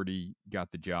Matt Doherty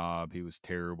got the job. He was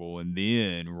terrible, and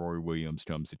then Roy Williams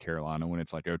comes to Carolina when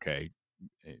it's like, okay,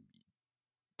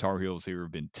 Tar Heels here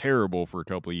have been terrible for a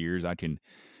couple of years. I can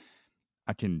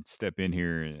step in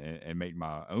here and make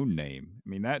my own name. I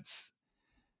mean, that's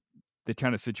the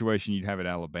kind of situation you'd have at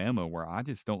Alabama, where I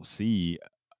just don't see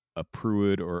a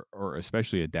Pruitt or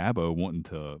especially a Dabo wanting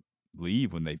to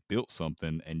leave when they've built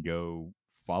something and go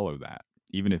follow that,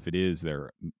 even if it is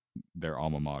their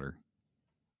alma mater.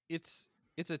 It's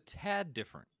a tad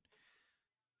different,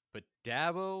 but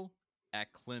Dabo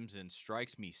at Clemson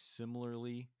strikes me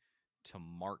similarly to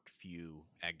Mark Few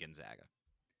at Gonzaga,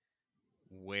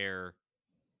 where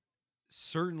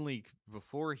certainly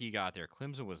before he got there,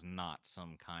 Clemson was not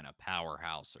some kind of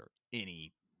powerhouse or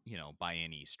by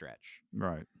any stretch.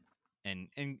 Right. And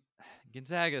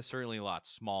Gonzaga is certainly a lot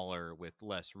smaller with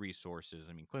less resources.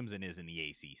 I mean, Clemson is in the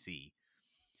ACC.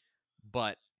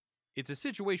 But it's a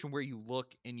situation where you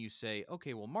look and you say,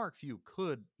 okay, well, Mark Few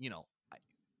could,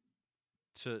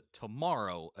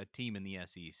 tomorrow, a team in the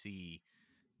SEC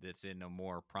that's in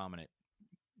a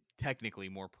technically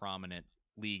more prominent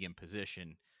league and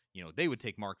position, they would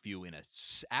take Mark Few in a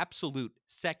absolute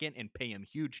second and pay him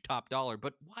huge top dollar.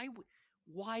 But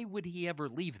why would he ever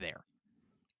leave there?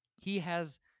 He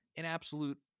has an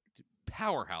absolute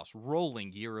powerhouse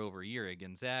rolling year over year at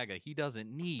Gonzaga. He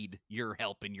doesn't need your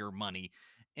help and your money.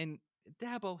 And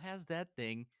Dabo has that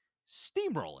thing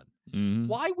steamrolling. Mm-hmm.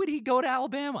 Why would he go to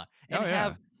Alabama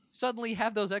and suddenly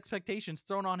have those expectations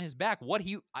thrown on his back? What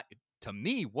he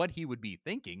would be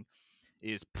thinking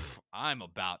is, I'm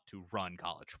about to run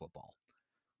college football.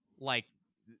 Like,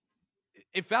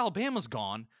 if Alabama's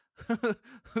gone,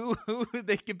 who are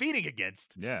they competing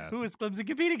against? Yeah. Who is Clemson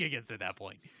competing against at that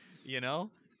point?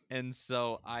 And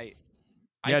so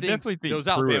I Yeah, I think definitely think those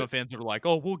Alabama Pruitt fans are like,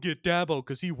 "Oh, we'll get Dabo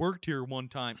because he worked here one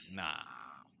time." Nah,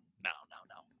 no.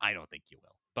 I don't think you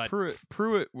will. But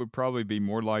Pruitt would probably be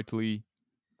more likely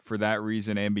for that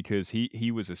reason, and because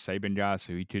he was a Saban guy,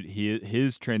 so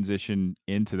his transition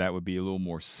into that would be a little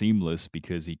more seamless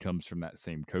because he comes from that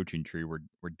same coaching tree where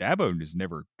Dabo has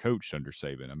never coached under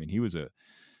Saban. I mean,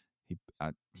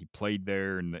 he played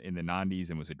there in the '90s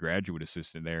and was a graduate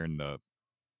assistant there in the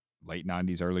late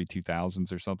 '90s, early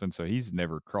 2000s or something. So he's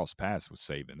never crossed paths with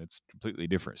Saban. It's a completely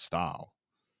different style.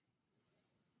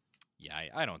 yeah,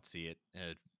 I don't see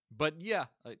it. But yeah,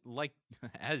 like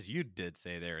as you did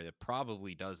say there, it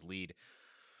probably does lead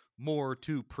more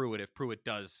to Pruitt if Pruitt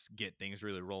does get things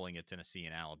really rolling at Tennessee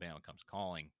and Alabama comes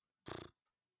calling.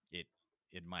 It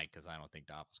it might because I don't think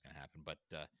Dabo's going to happen. But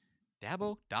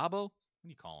Dabo, what do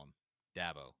you call him?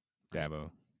 Dabo, right? Dabo,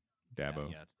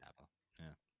 Dabo. Yeah, it's Dabo. Yeah,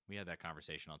 we had that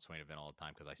conversation on Swain Event all the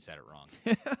time because I said it wrong.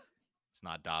 It's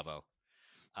not Dabo.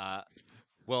 Uh,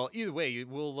 well, either way,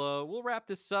 we'll wrap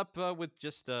this up with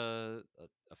just a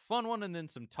fun one, and then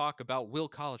some talk about will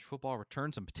college football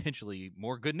return, some potentially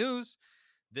more good news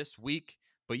this week.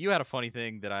 But you had a funny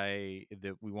thing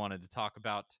that we wanted to talk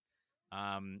about.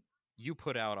 You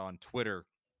put out on Twitter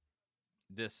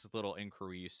this little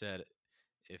inquiry. You said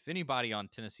if anybody on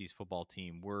Tennessee's football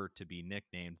team were to be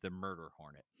nicknamed the Murder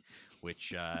Hornet,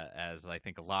 which, as I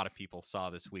think a lot of people saw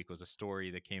this week, was a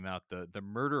story that came out. The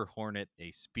murder hornet,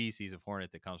 a species of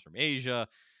hornet that comes from Asia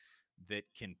that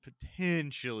can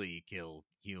potentially kill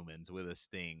humans with a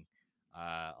sting,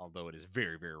 although it is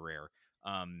very, very rare.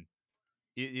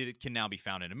 It can now be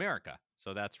found in America.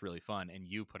 So that's really fun. And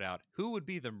you put out who would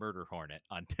be the murder hornet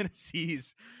on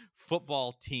Tennessee's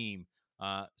football team.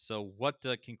 So what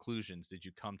conclusions did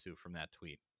you come to from that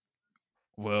tweet?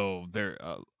 Well,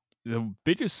 the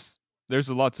biggest there's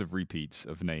lots of repeats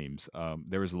of names.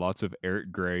 There was lots of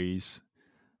Eric Grays,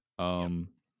 Yep. um,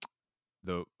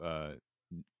 the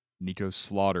Nico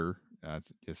Slaughter,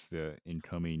 just the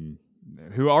incoming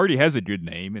who already has a good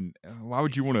name, and why It's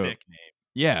would a you want to? sick name.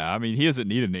 Yeah, I mean he doesn't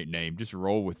need a nickname. Just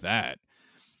roll with that.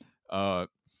 Uh,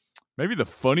 Maybe the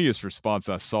funniest response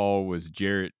I saw was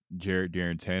Jarrett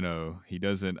Garantano. He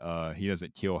doesn't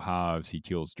kill hives, he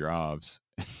kills drives.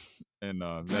 And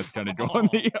that's kind of going Oh,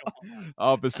 the come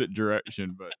opposite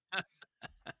direction. But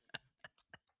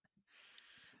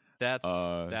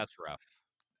uh, that's rough.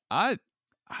 I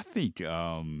I think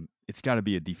it's got to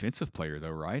be a defensive player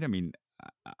though, right? I mean,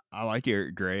 I like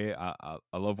Eric Gray. I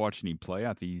love watching him play.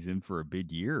 I think he's in for a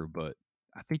big year, but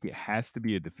I think it has to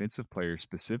be a defensive player,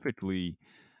 specifically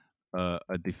a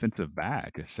defensive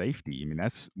back, a safety. I mean,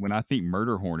 that's when I think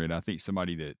murder hornet. I think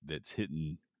somebody that's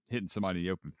hitting somebody in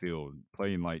the open field,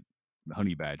 playing like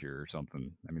honey badger or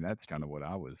something. I mean, that's kind of what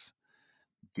I was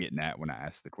getting at when I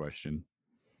asked the question.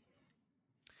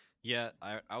 Yeah,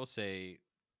 I would say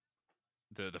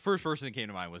the first person that came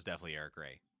to mind was definitely Eric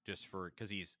Gray, just for because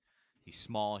he's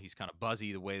small, he's kind of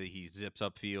buzzy the way that he zips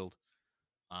upfield.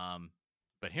 Um,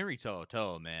 but Henry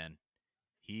To'o, man,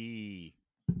 he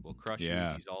will crush you.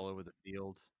 Yeah, He's all over the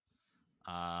field.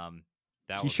 Um,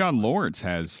 that was Keyshawn one. Lawrence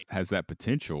has that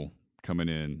potential coming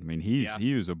in. I mean, Yeah,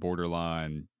 he was a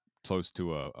borderline close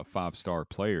to a 5-star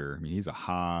player. I mean, he's a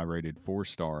high rated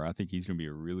 4-star. I think he's going to be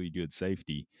a really good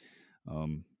safety.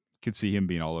 Um, could see him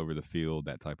being all over the field,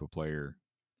 that type of player.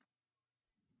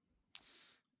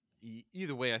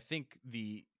 either way, I think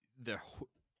the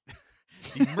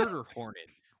the murder hornet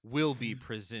will be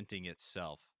presenting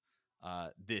itself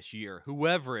this year,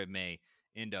 whoever it may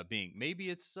end up being. Maybe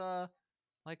it's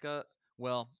like a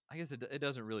well, I guess it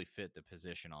doesn't really fit the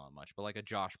position all that much, but like a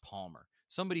Josh Palmer,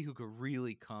 somebody who could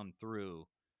really come through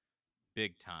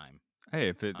big time. Hey,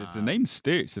 if the Um, name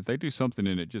sticks, if they do something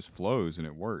and it just flows and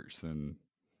it works, then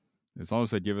as long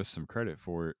as they give us some credit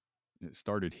for it, it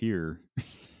started here.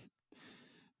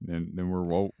 Then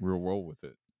we'll roll with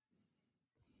it.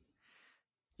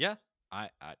 yeah,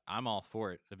 I'm all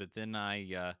for it. But then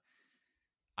I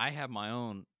have my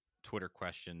own Twitter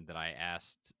question that I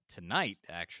asked tonight,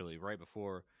 actually, right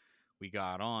before we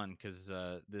got on, because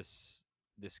this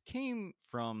came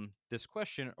from this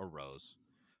question arose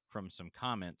from some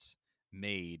comments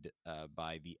made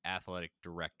by the athletic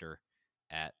director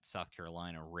at South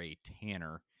Carolina, Ray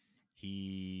Tanner.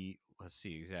 Let's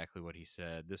see exactly what he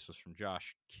said. This was from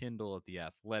Josh Kendall at the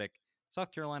Athletic.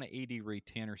 South Carolina AD Ray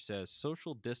Tanner says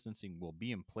social distancing will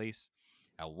be in place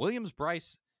at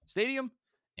Williams-Brice Stadium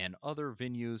and other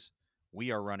venues.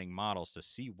 We are running models to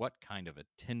see what kind of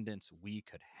attendance we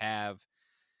could have.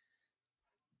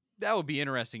 That would be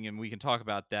interesting, and we can talk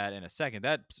about that in a second.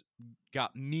 That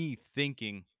got me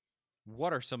thinking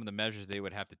what are some of the measures they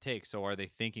would have to take? So are they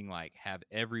thinking like have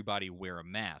everybody wear a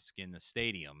mask in the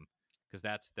stadium? Because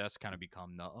that's kind of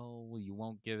become the well, you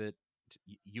won't give it.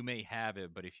 You may have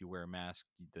it, but if you wear a mask,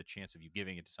 the chance of you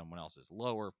giving it to someone else is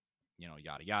lower.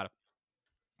 Yada yada.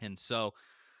 And so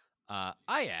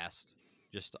I asked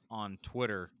just on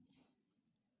Twitter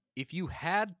if you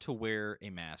had to wear a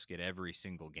mask at every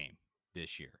single game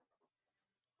this year,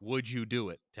 would you do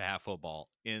it to have football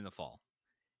in the fall?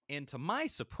 And to my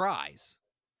surprise,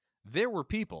 there were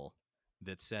people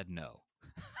that said no.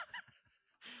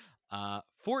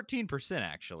 14%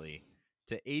 actually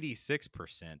to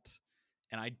 86%.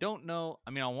 And I don't know.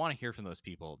 I mean, I want to hear from those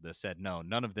people that said no.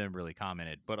 None of them really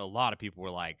commented, but a lot of people were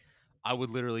like, I would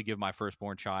literally give my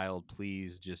firstborn child,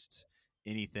 please, just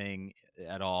anything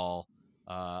at all.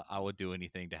 I would do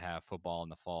anything to have football in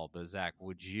the fall. But Zach,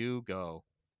 would you go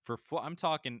for I'm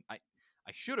talking, I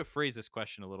should have phrased this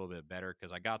question a little bit better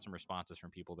because I got some responses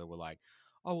from people that were like,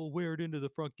 I will wear it into the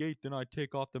front gate, then I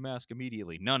take off the mask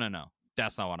immediately. No, no, no.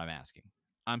 That's not what I'm asking.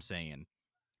 I'm saying,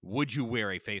 would you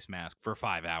wear a face mask for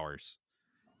 5 hours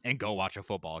and go watch a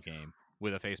football game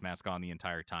with a face mask on the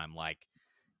entire time? Like,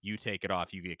 you take it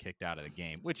off, you get kicked out of the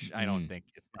game, which I don't Mm. think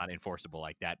it's not enforceable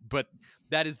like that. But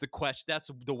that is the question. That's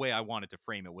the way I wanted to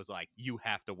frame it was like, you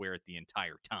have to wear it the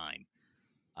entire time.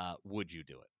 Would you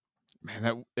do it? Man,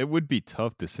 that it would be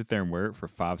tough to sit there and wear it for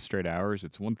 5 straight hours.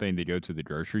 It's one thing to go to the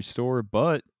grocery store,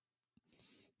 but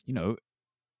you know,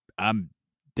 I'm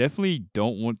definitely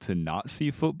don't want to not see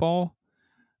football.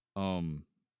 Um,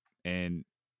 and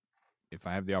if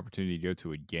I have the opportunity to go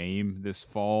to a game this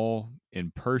fall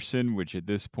in person, which at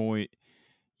this point,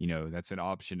 that's an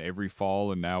option every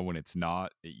fall. And now when it's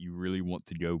not, that you really want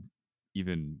to go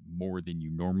even more than you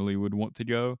normally would want to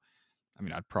go. I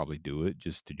mean, I'd probably do it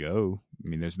just to go. I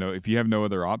mean, if you have no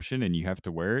other option and you have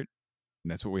to wear it,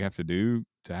 and that's what we have to do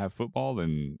to have football,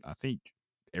 then I think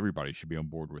everybody should be on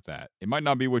board with that. It might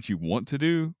not be what you want to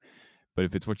do, but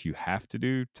if it's what you have to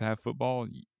do to have football,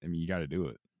 I mean, you got to do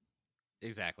it.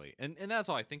 Exactly. And that's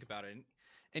all I think about it.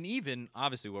 And even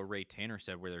obviously what Ray Tanner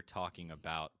said, where they're talking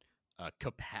about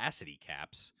capacity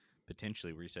caps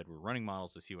potentially, where he said we're running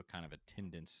models to see what kind of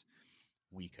attendance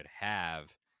we could have.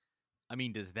 I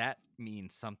mean, does that mean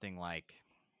something like,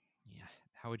 yeah,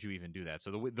 how would you even do that?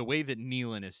 So the way that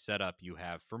Neyland is set up, you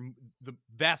have from the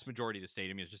vast majority of the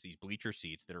stadium is just these bleacher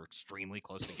seats that are extremely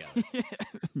close together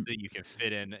that you can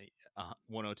fit in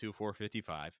 102,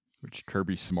 455. Which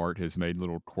Kirby Smart has made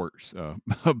little quirks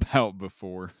about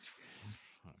before.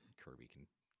 Kirby can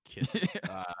kiss it.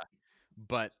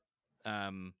 But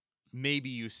um, maybe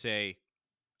you say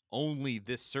only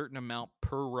this certain amount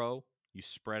per row. You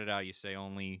spread it out. You say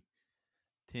only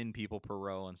 10 people per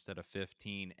row instead of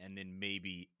 15, and then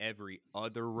maybe every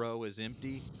other row is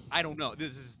empty. I don't know.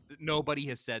 Nobody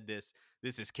has said this.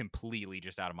 This is completely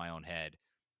just out of my own head.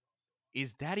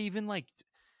 Is that even like,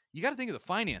 you got to think of the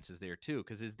finances there too,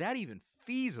 because is that even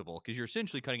feasible? Because you're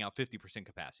essentially cutting out 50%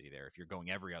 capacity there if you're going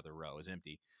every other row is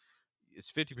empty. It's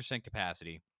 50%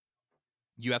 capacity.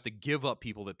 You have to give up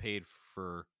people that paid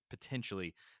for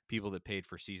potentially people that paid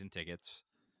for season tickets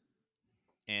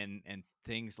and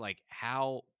things like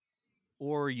how,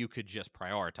 or you could just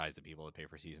prioritize the people that pay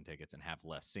for season tickets and have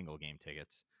less single game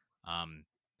tickets.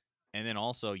 And then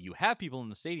also you have people in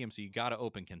the stadium, so you got to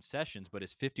open concessions, but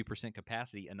is 50%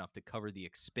 capacity enough to cover the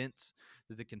expense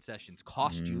that the concessions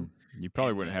cost you You probably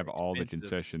and wouldn't the have all the expense of,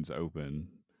 concessions open.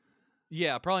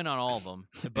 yeah, probably not all of them,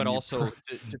 but And also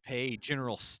to pay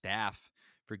general staff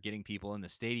for getting people in the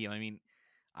stadium. I mean,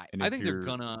 and I think they're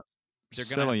gonna have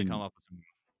to come selling up with some.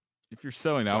 if you're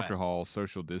selling Go ahead. alcohol,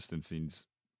 social distancing's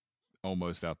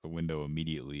almost out the window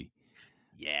immediately.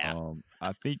 Yeah.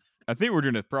 I think we're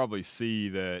gonna probably see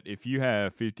that if you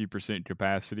have 50%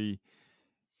 capacity,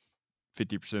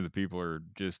 50% of the people are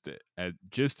just at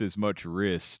just as much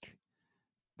risk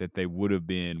that they would have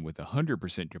been with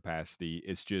 100% capacity.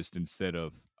 It's just instead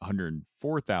of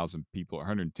 104,000 people or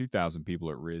 102,000 people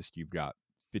at risk, you've got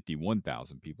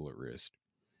 51,000 people at risk.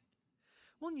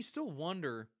 Well, and you still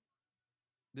wonder.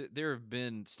 There have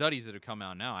been studies that have come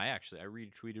out now. I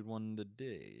retweeted one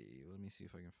today. Let me see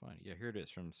if I can find it. Yeah, here it is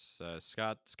from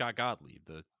Scott Gottlieb,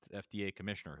 the FDA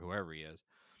commissioner, whoever he is.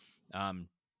 Um,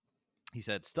 he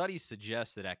said studies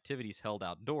suggest that activities held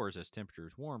outdoors as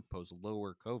temperatures warm pose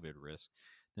lower COVID risk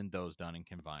than those done in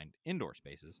confined indoor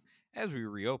spaces. As we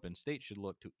reopen, states should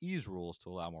look to ease rules to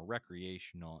allow more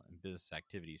recreational and business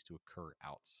activities to occur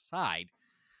outside.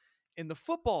 And the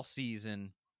football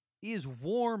season is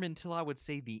warm until I would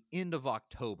say the end of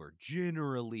October,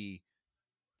 generally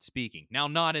speaking. Now,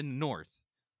 not in the north.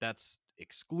 That's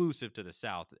exclusive to the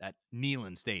south at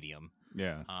Neyland Stadium.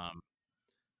 Yeah. Um,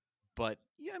 But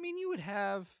yeah, I mean, you would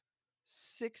have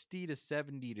 60 to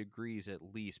 70 degrees at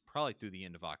least, probably through the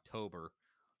end of October.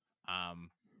 Um,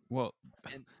 Well,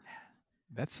 and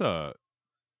that's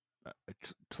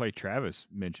Clay Travis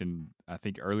mentioned, I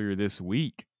think earlier this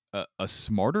week, a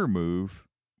smarter move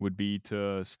would be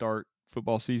to start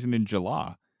football season in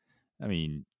July. I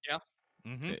mean, yeah,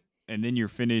 mm-hmm. and then you're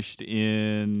finished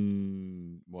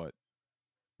in what,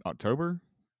 October,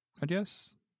 I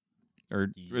guess,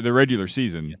 or the regular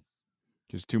season, Yes.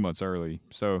 just 2 months early.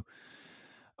 So,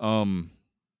 um,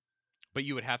 But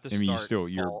you would have to I mean, start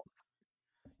you're fall.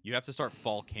 You'd have to start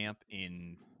fall camp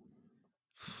in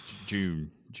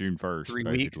June 1st, 3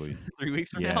 weeks. basically. 3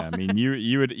 weeks from Yeah, now. I mean, you're.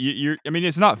 I mean,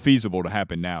 it's not feasible to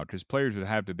happen now because players would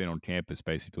have to have been on campus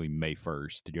basically May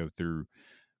 1st to go through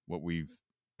what we've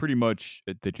pretty much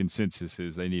the consensus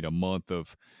is they need a month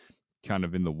of kind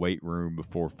of in the weight room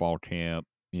before fall camp.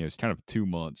 It's kind of 2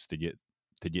 months to get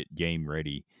game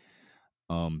ready.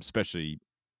 Especially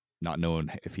not knowing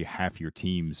if you half your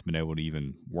team's been able to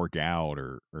even work out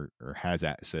or has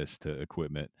access to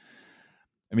equipment.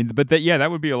 I mean, but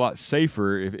that would be a lot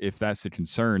safer if that's the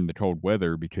concern, the cold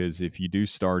weather, because if you do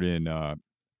start in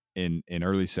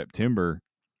early September,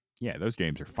 yeah, those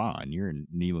games are fine. You're in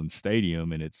Neyland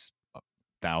Stadium and it's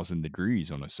 1,000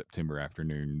 degrees on a September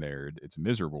afternoon there. It's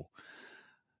miserable.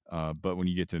 But when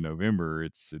you get to November,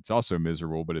 it's also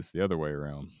miserable, but it's the other way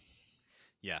around.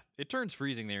 Yeah, it turns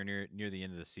freezing there near the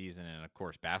end of the season, and of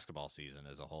course, basketball season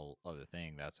is a whole other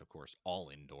thing. That's of course all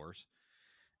indoors,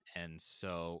 and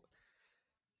so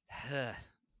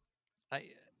I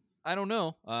I don't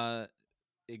know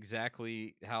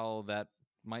exactly how that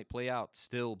might play out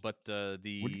still, but Would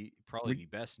the probably would the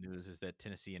best news is that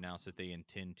Tennessee announced that they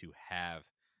intend to have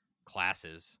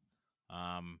classes,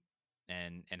 um,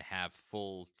 and have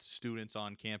full students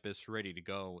on campus ready to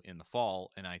go in the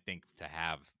fall. And I think to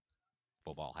have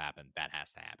football happen, that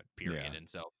has to happen. yeah. Period. And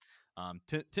so,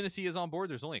 Tennessee is on board.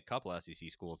 There's only a couple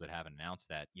SEC schools that haven't announced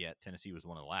that yet. Tennessee was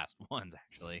one of the last ones,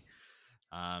 actually.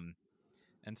 Um,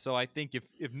 and so I think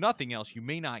if nothing else, you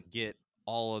may not get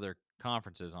all other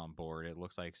conferences on board. It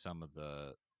looks like some of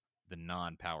the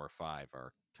non-power five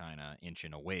are kind of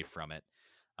inching away from it.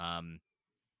 Um,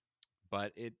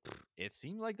 but it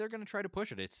seems like they're going to try to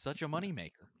push it. It's such a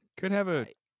moneymaker. Could have a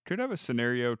I could have a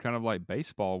scenario kind of like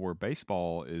baseball where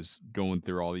baseball is going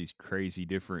through all these crazy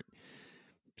different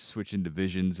switching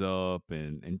divisions up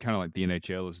and kind of like the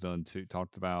NHL has done too,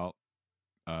 talked about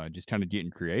just kind of getting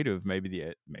creative.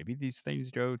 Maybe these things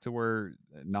go to where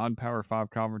non-power five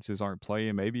conferences aren't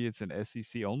playing. Maybe it's an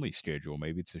SEC only schedule.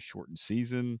 Maybe it's a shortened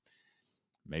season.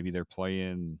 Maybe they're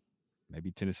playing.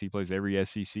 Maybe Tennessee plays every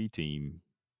SEC team.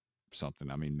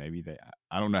 Something. I mean, maybe they.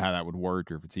 I don't know how that would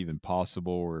work, or if it's even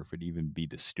possible, or if it even be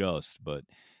discussed. But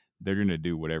they're going to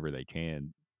do whatever they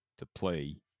can to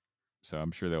play. So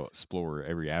I'm sure they'll explore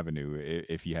every avenue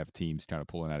if you have teams kind of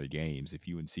pulling out of games. If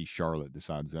UNC Charlotte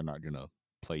decides they're not going to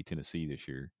play Tennessee this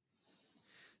year.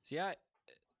 see.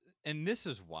 And this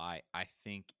is why I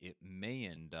think it may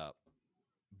end up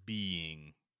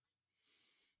being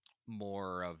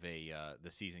more of a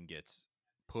the season gets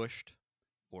pushed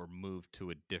or moved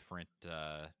to a different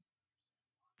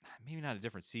maybe not a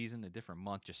different season, a different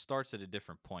month, just starts at a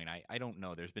different point. I don't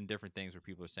know. There's been different things where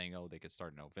people are saying, oh, they could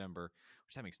start in November,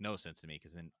 which that makes no sense to me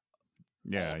because then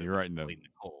all Yeah, of it you're would right get in the played in the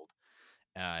cold.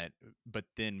 Uh, but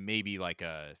then maybe like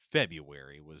a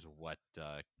February was what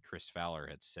Chris Fowler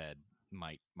had said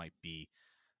might be,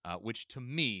 which to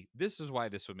me, this is why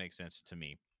this would make sense to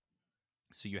me.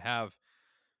 So you have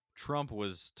Trump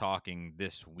was talking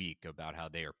this week about how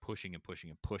they are pushing and pushing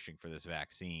and pushing for this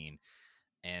vaccine,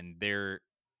 and there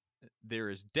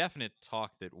is definite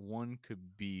talk that one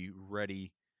could be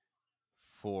ready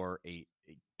for a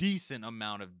decent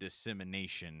amount of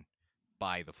dissemination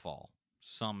by the fall,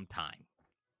 sometime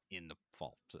in the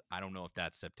fall. So I don't know if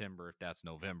that's September, if that's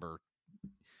November,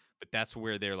 but that's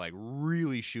where they're like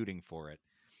really shooting for it.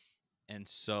 And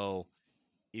so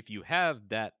if you have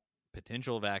that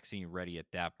potential vaccine ready at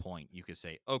that point, you could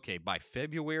say, okay, by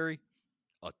February,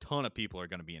 a ton of people are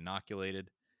going to be inoculated.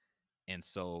 And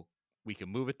so we can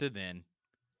move it to then,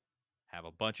 have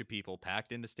a bunch of people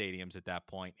packed into stadiums at that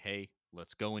point. Hey,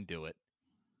 let's go and do it.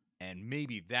 And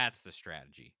maybe that's the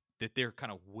strategy that they're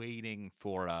kind of waiting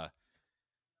for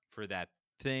that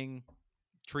thing,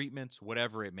 treatments,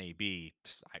 whatever it may be,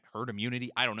 herd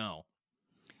immunity. I don't know.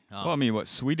 Well, I mean, what But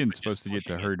Sweden's just supposed to get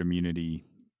to pushing it. herd immunity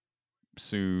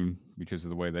soon because of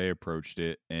the way they approached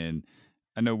it, and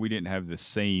I know we didn't have the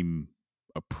same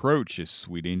approach as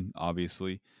Sweden,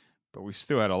 obviously, but we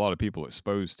still had a lot of people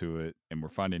exposed to it, and we're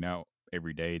finding out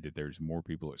every day that there's more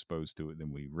people exposed to it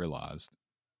than we realized.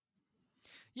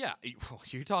 Yeah,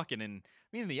 you're talking in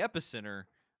the epicenter.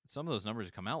 Some of those numbers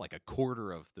have come out like a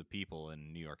quarter of the people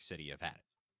in New York City have had it.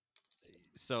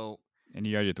 So And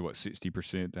you got to get to what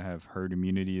 60% to have herd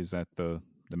immunity. Is that the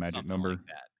magic something like number?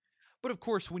 that. But of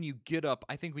course, when you get up,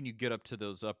 I think when you get up to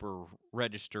those upper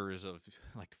registers of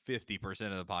like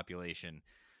 50% of the population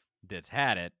that's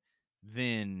had it,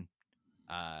 then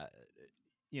uh,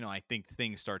 I think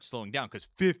things start slowing down because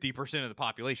 50% of the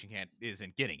population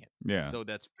isn't getting it. Yeah. So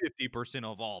that's 50%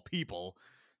 of all people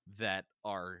that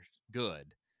are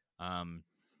good. Um,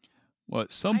 Well,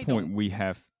 at some I point don't. we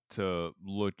have to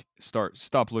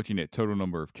stop looking at total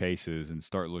number of cases and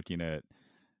start looking at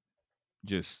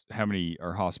just how many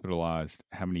are hospitalized,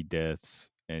 how many deaths,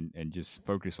 and just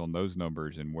focus on those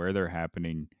numbers and where they're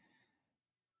happening,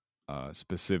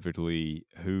 specifically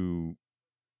who,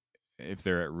 if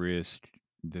they're at risk,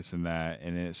 this and that.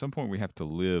 And then at some point we have to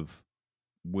live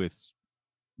with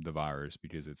the virus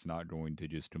because it's not going to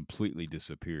just completely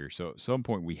disappear. So at some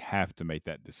point we have to make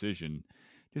that decision.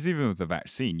 Because even with the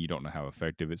vaccine, you don't know how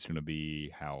effective it's going to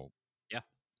be. Yeah,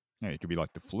 It could be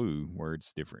like the flu, where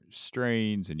it's different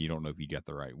strains, and you don't know if you got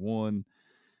the right one.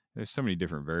 There's so many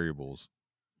different variables.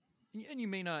 and you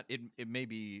may not. It may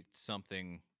be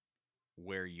something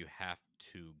where you have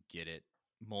to get it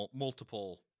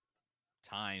multiple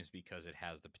times because it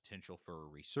has the potential for a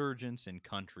resurgence in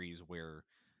countries where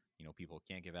people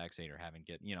can't get vaccinated or haven't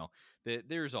get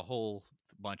there's a whole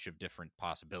bunch of different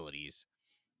possibilities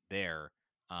there.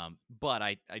 But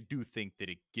I do think that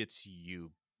it gets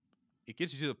you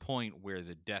to the point where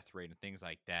the death rate and things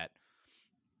like that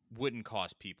wouldn't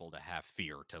cause people to have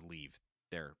fear to leave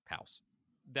their house.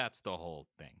 That's the whole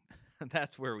thing.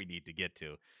 That's where we need to get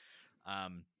to.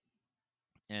 um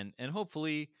and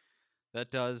hopefully that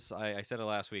does. I said it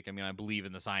last week. I mean, I believe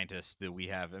in the scientists that we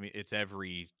have. I mean, it's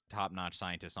every top-notch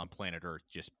scientist on planet Earth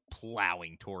just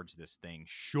plowing towards this thing.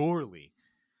 Surely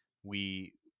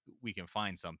we we can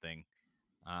find something.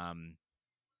 Um,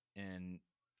 and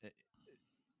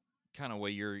kind of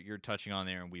what you're touching on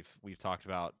there, and we've talked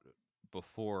about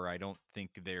before. I don't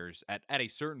think there's at a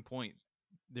certain point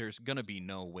there's gonna be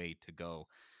no way to go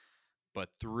but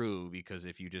through, because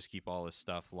if you just keep all this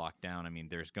stuff locked down, I mean,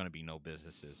 there's going to be no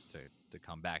businesses to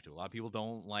come back to. A lot of people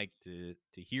don't like to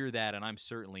hear that, and I'm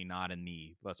certainly not in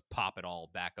the let's pop it all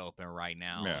back open right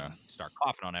now Yeah. and start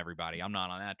coughing on everybody. I'm not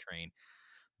on that train.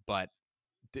 But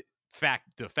the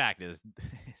fact is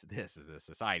is the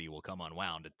society will come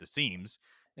unwound at the seams.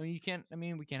 I mean, we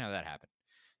can't have that happen.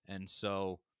 And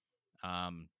so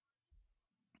um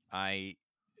I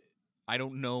I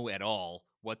don't know at all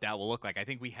what that will look like. I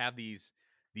think we have these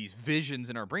visions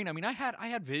in our brain. I mean, I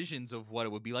had visions of what it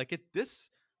would be like at this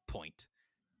point,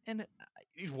 and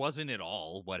it wasn't at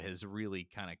all what has really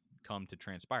kind of come to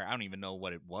transpire. I don't even know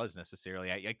what it was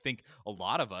necessarily. I think a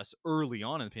lot of us early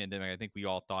on in the pandemic, I think we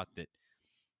all thought that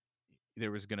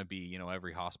there was going to be,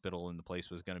 every hospital in the place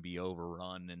was going to be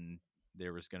overrun and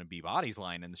there was going to be bodies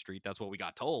lying in the street. That's what we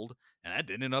got told, and that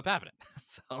didn't end up happening.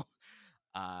 So,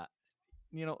 uh,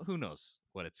 who knows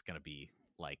what it's going to be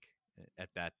like at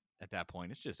that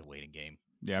point. It's just a waiting game.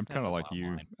 Yeah, I'm kind That's of the like bottom you.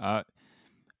 line.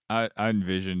 I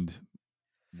envisioned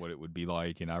what it would be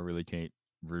like, and I really can't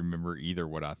remember either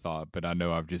what I thought, but I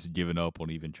know I've just given up on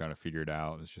even trying to figure it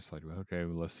out. It's just like, well, okay,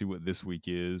 well, let's see what this week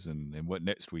is and what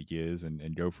next week is,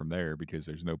 and go from there because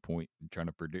there's no point in trying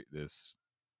to predict this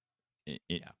Yeah,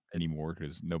 it's anymore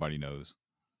because nobody knows.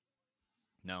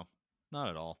 no, not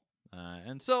at all.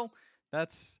 And so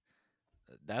that's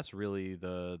that's really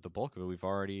the bulk of it. We've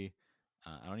already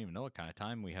I don't even know what kind of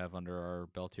time we have under our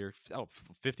belt here.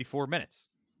 54 minutes.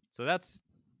 So that's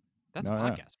a No, yeah,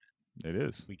 podcast, man. it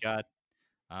is. We got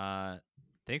uh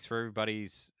thanks for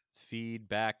everybody's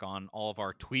feedback on all of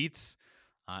our tweets.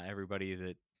 Everybody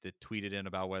that tweeted in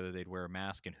about whether they'd wear a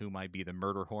mask and who might be the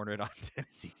murder hornet on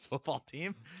Tennessee's football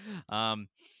team. Um,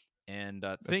 and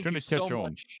That's thank going you to so catch on.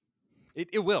 much.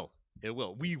 It will. It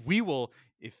will. We will.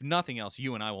 If nothing else,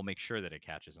 you and I will make sure that it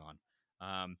catches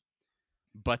on.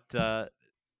 But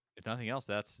if nothing else,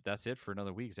 that's it for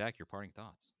another week. Zach, your parting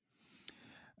thoughts?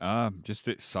 Just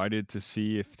excited to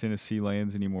see if Tennessee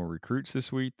lands any more recruits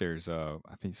this week. There's I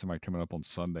think somebody coming up on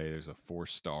Sunday. There's a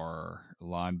 4-star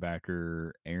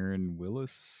linebacker, Aaron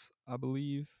Willis, I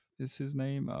believe is his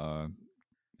name.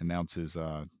 Announces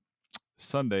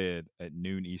Sunday at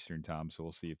noon Eastern time. So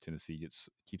we'll see if Tennessee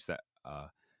keeps that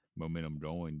momentum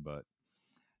going. But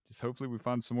just hopefully we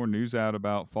find some more news out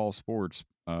about fall sports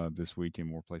this week and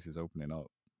more places opening up.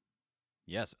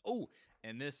 Yes. Oh,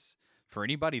 and this for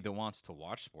anybody that wants to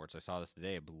watch sports. I saw this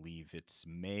today. I believe it's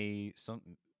May. Some.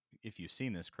 If you've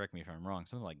seen this, correct me if I'm wrong.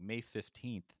 Something like May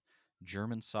 15th.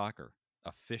 German soccer.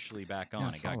 officially back Yeah, I on.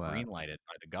 It saw got that. green lighted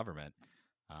by the government.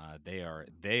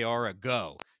 They are a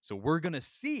go. So we're gonna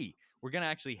see. We're gonna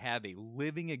actually have a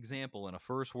living example in a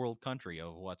first world country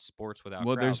of what sports without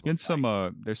Well, there's crowds been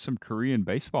look like. there's some Korean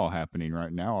baseball happening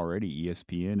right now already.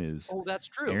 ESPN is Oh, that's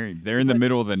true. airing. They're in the But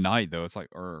middle of the night though. It's like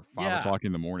or 5 yeah, o'clock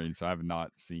in the morning, so I have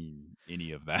not seen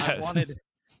any of I that. wanted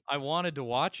I wanted to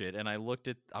watch it, and I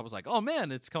was like, oh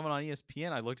man, it's coming on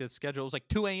ESPN. I looked at the schedule. It was like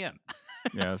 2 a.m.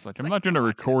 Yeah, it's like It's I'm like, not I'm going to watching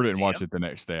it record at it and 2 watch a.m. it the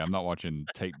next day. I'm not watching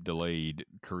tape delayed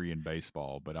Korean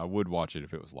baseball, but I would watch it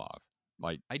if it was live,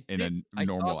 like I in a did. I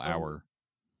saw normal some. hour.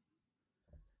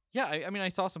 Yeah, I mean, I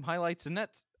saw some highlights, and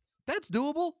that's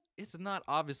doable. It's not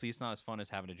obviously it's not as fun as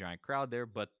having a giant crowd there,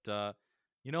 but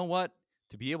you know what?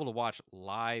 To be able to watch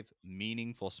live,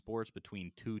 meaningful sports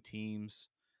between two teams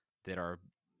that are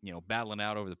battling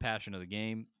out over the passion of the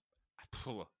game,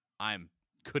 I'm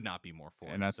could not be more for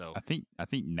And it. I, So I think I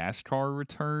think NASCAR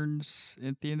returns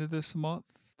at the end of this month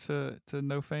to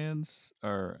no fans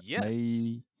or yes,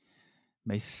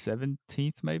 May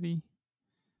 17th maybe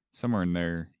somewhere in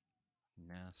let's there.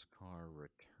 see. NASCAR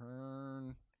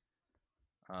return.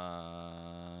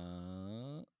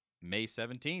 May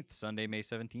 17th, Sunday, May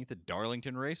 17th at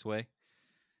Darlington Raceway.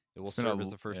 It will It's been serve as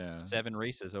the first yeah. 7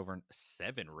 races over an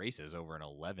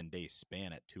 11-day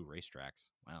span at 2 racetracks.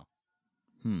 Wow.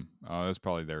 Oh, that's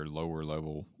probably their lower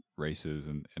level races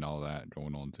and all that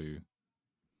going on too.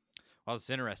 Well, it's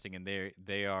interesting, and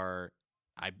they are.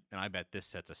 I bet this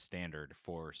sets a standard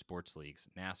for sports leagues.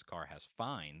 NASCAR has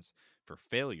fines for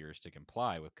failures to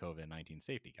comply with COVID-19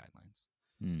 safety guidelines.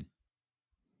 Hmm.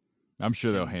 I'm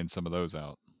sure they'll 10. hand some of those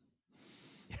out.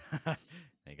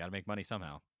 They got to make money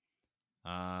somehow.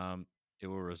 Um, it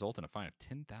will result in a fine of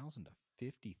 $10,000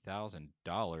 to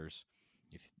 $50,000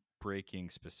 if breaking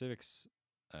specific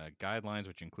guidelines,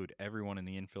 which include everyone in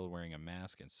the infield wearing a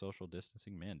mask and social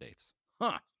distancing mandates.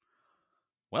 Huh.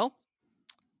 Well,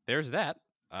 there's that.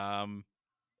 I'm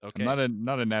Okay. not a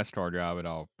NASCAR guy, but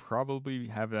I'll probably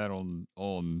have that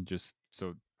on just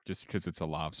because it's a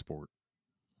live sport.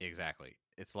 Exactly.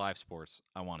 It's live sports.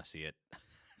 I want to see it.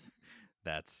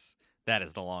 That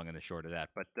is the long and the short of that.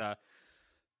 But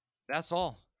that's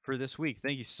all for this week.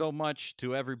 Thank you so much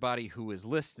to everybody who is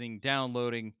listening,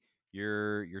 downloading.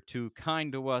 You're too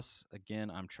kind to us.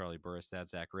 Again, I'm Charlie Burris.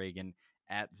 That's Zach Ragan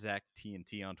at Zach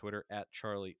TNT on Twitter, at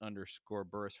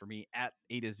Charlie_Burris for me, at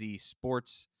A to Z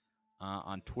Sports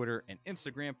on Twitter and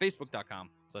Instagram,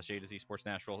 Facebook.com/A to Z Sports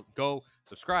Nashville. Go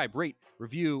subscribe, rate,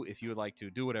 review if you would like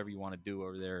to. Do whatever you want to do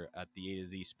over there at the A to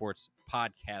Z Sports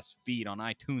podcast feed on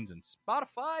iTunes and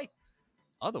Spotify.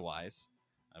 Otherwise,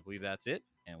 I believe that's it,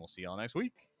 and we'll see y'all next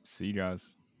week. See you guys.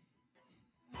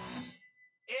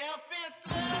 If it's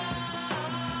love.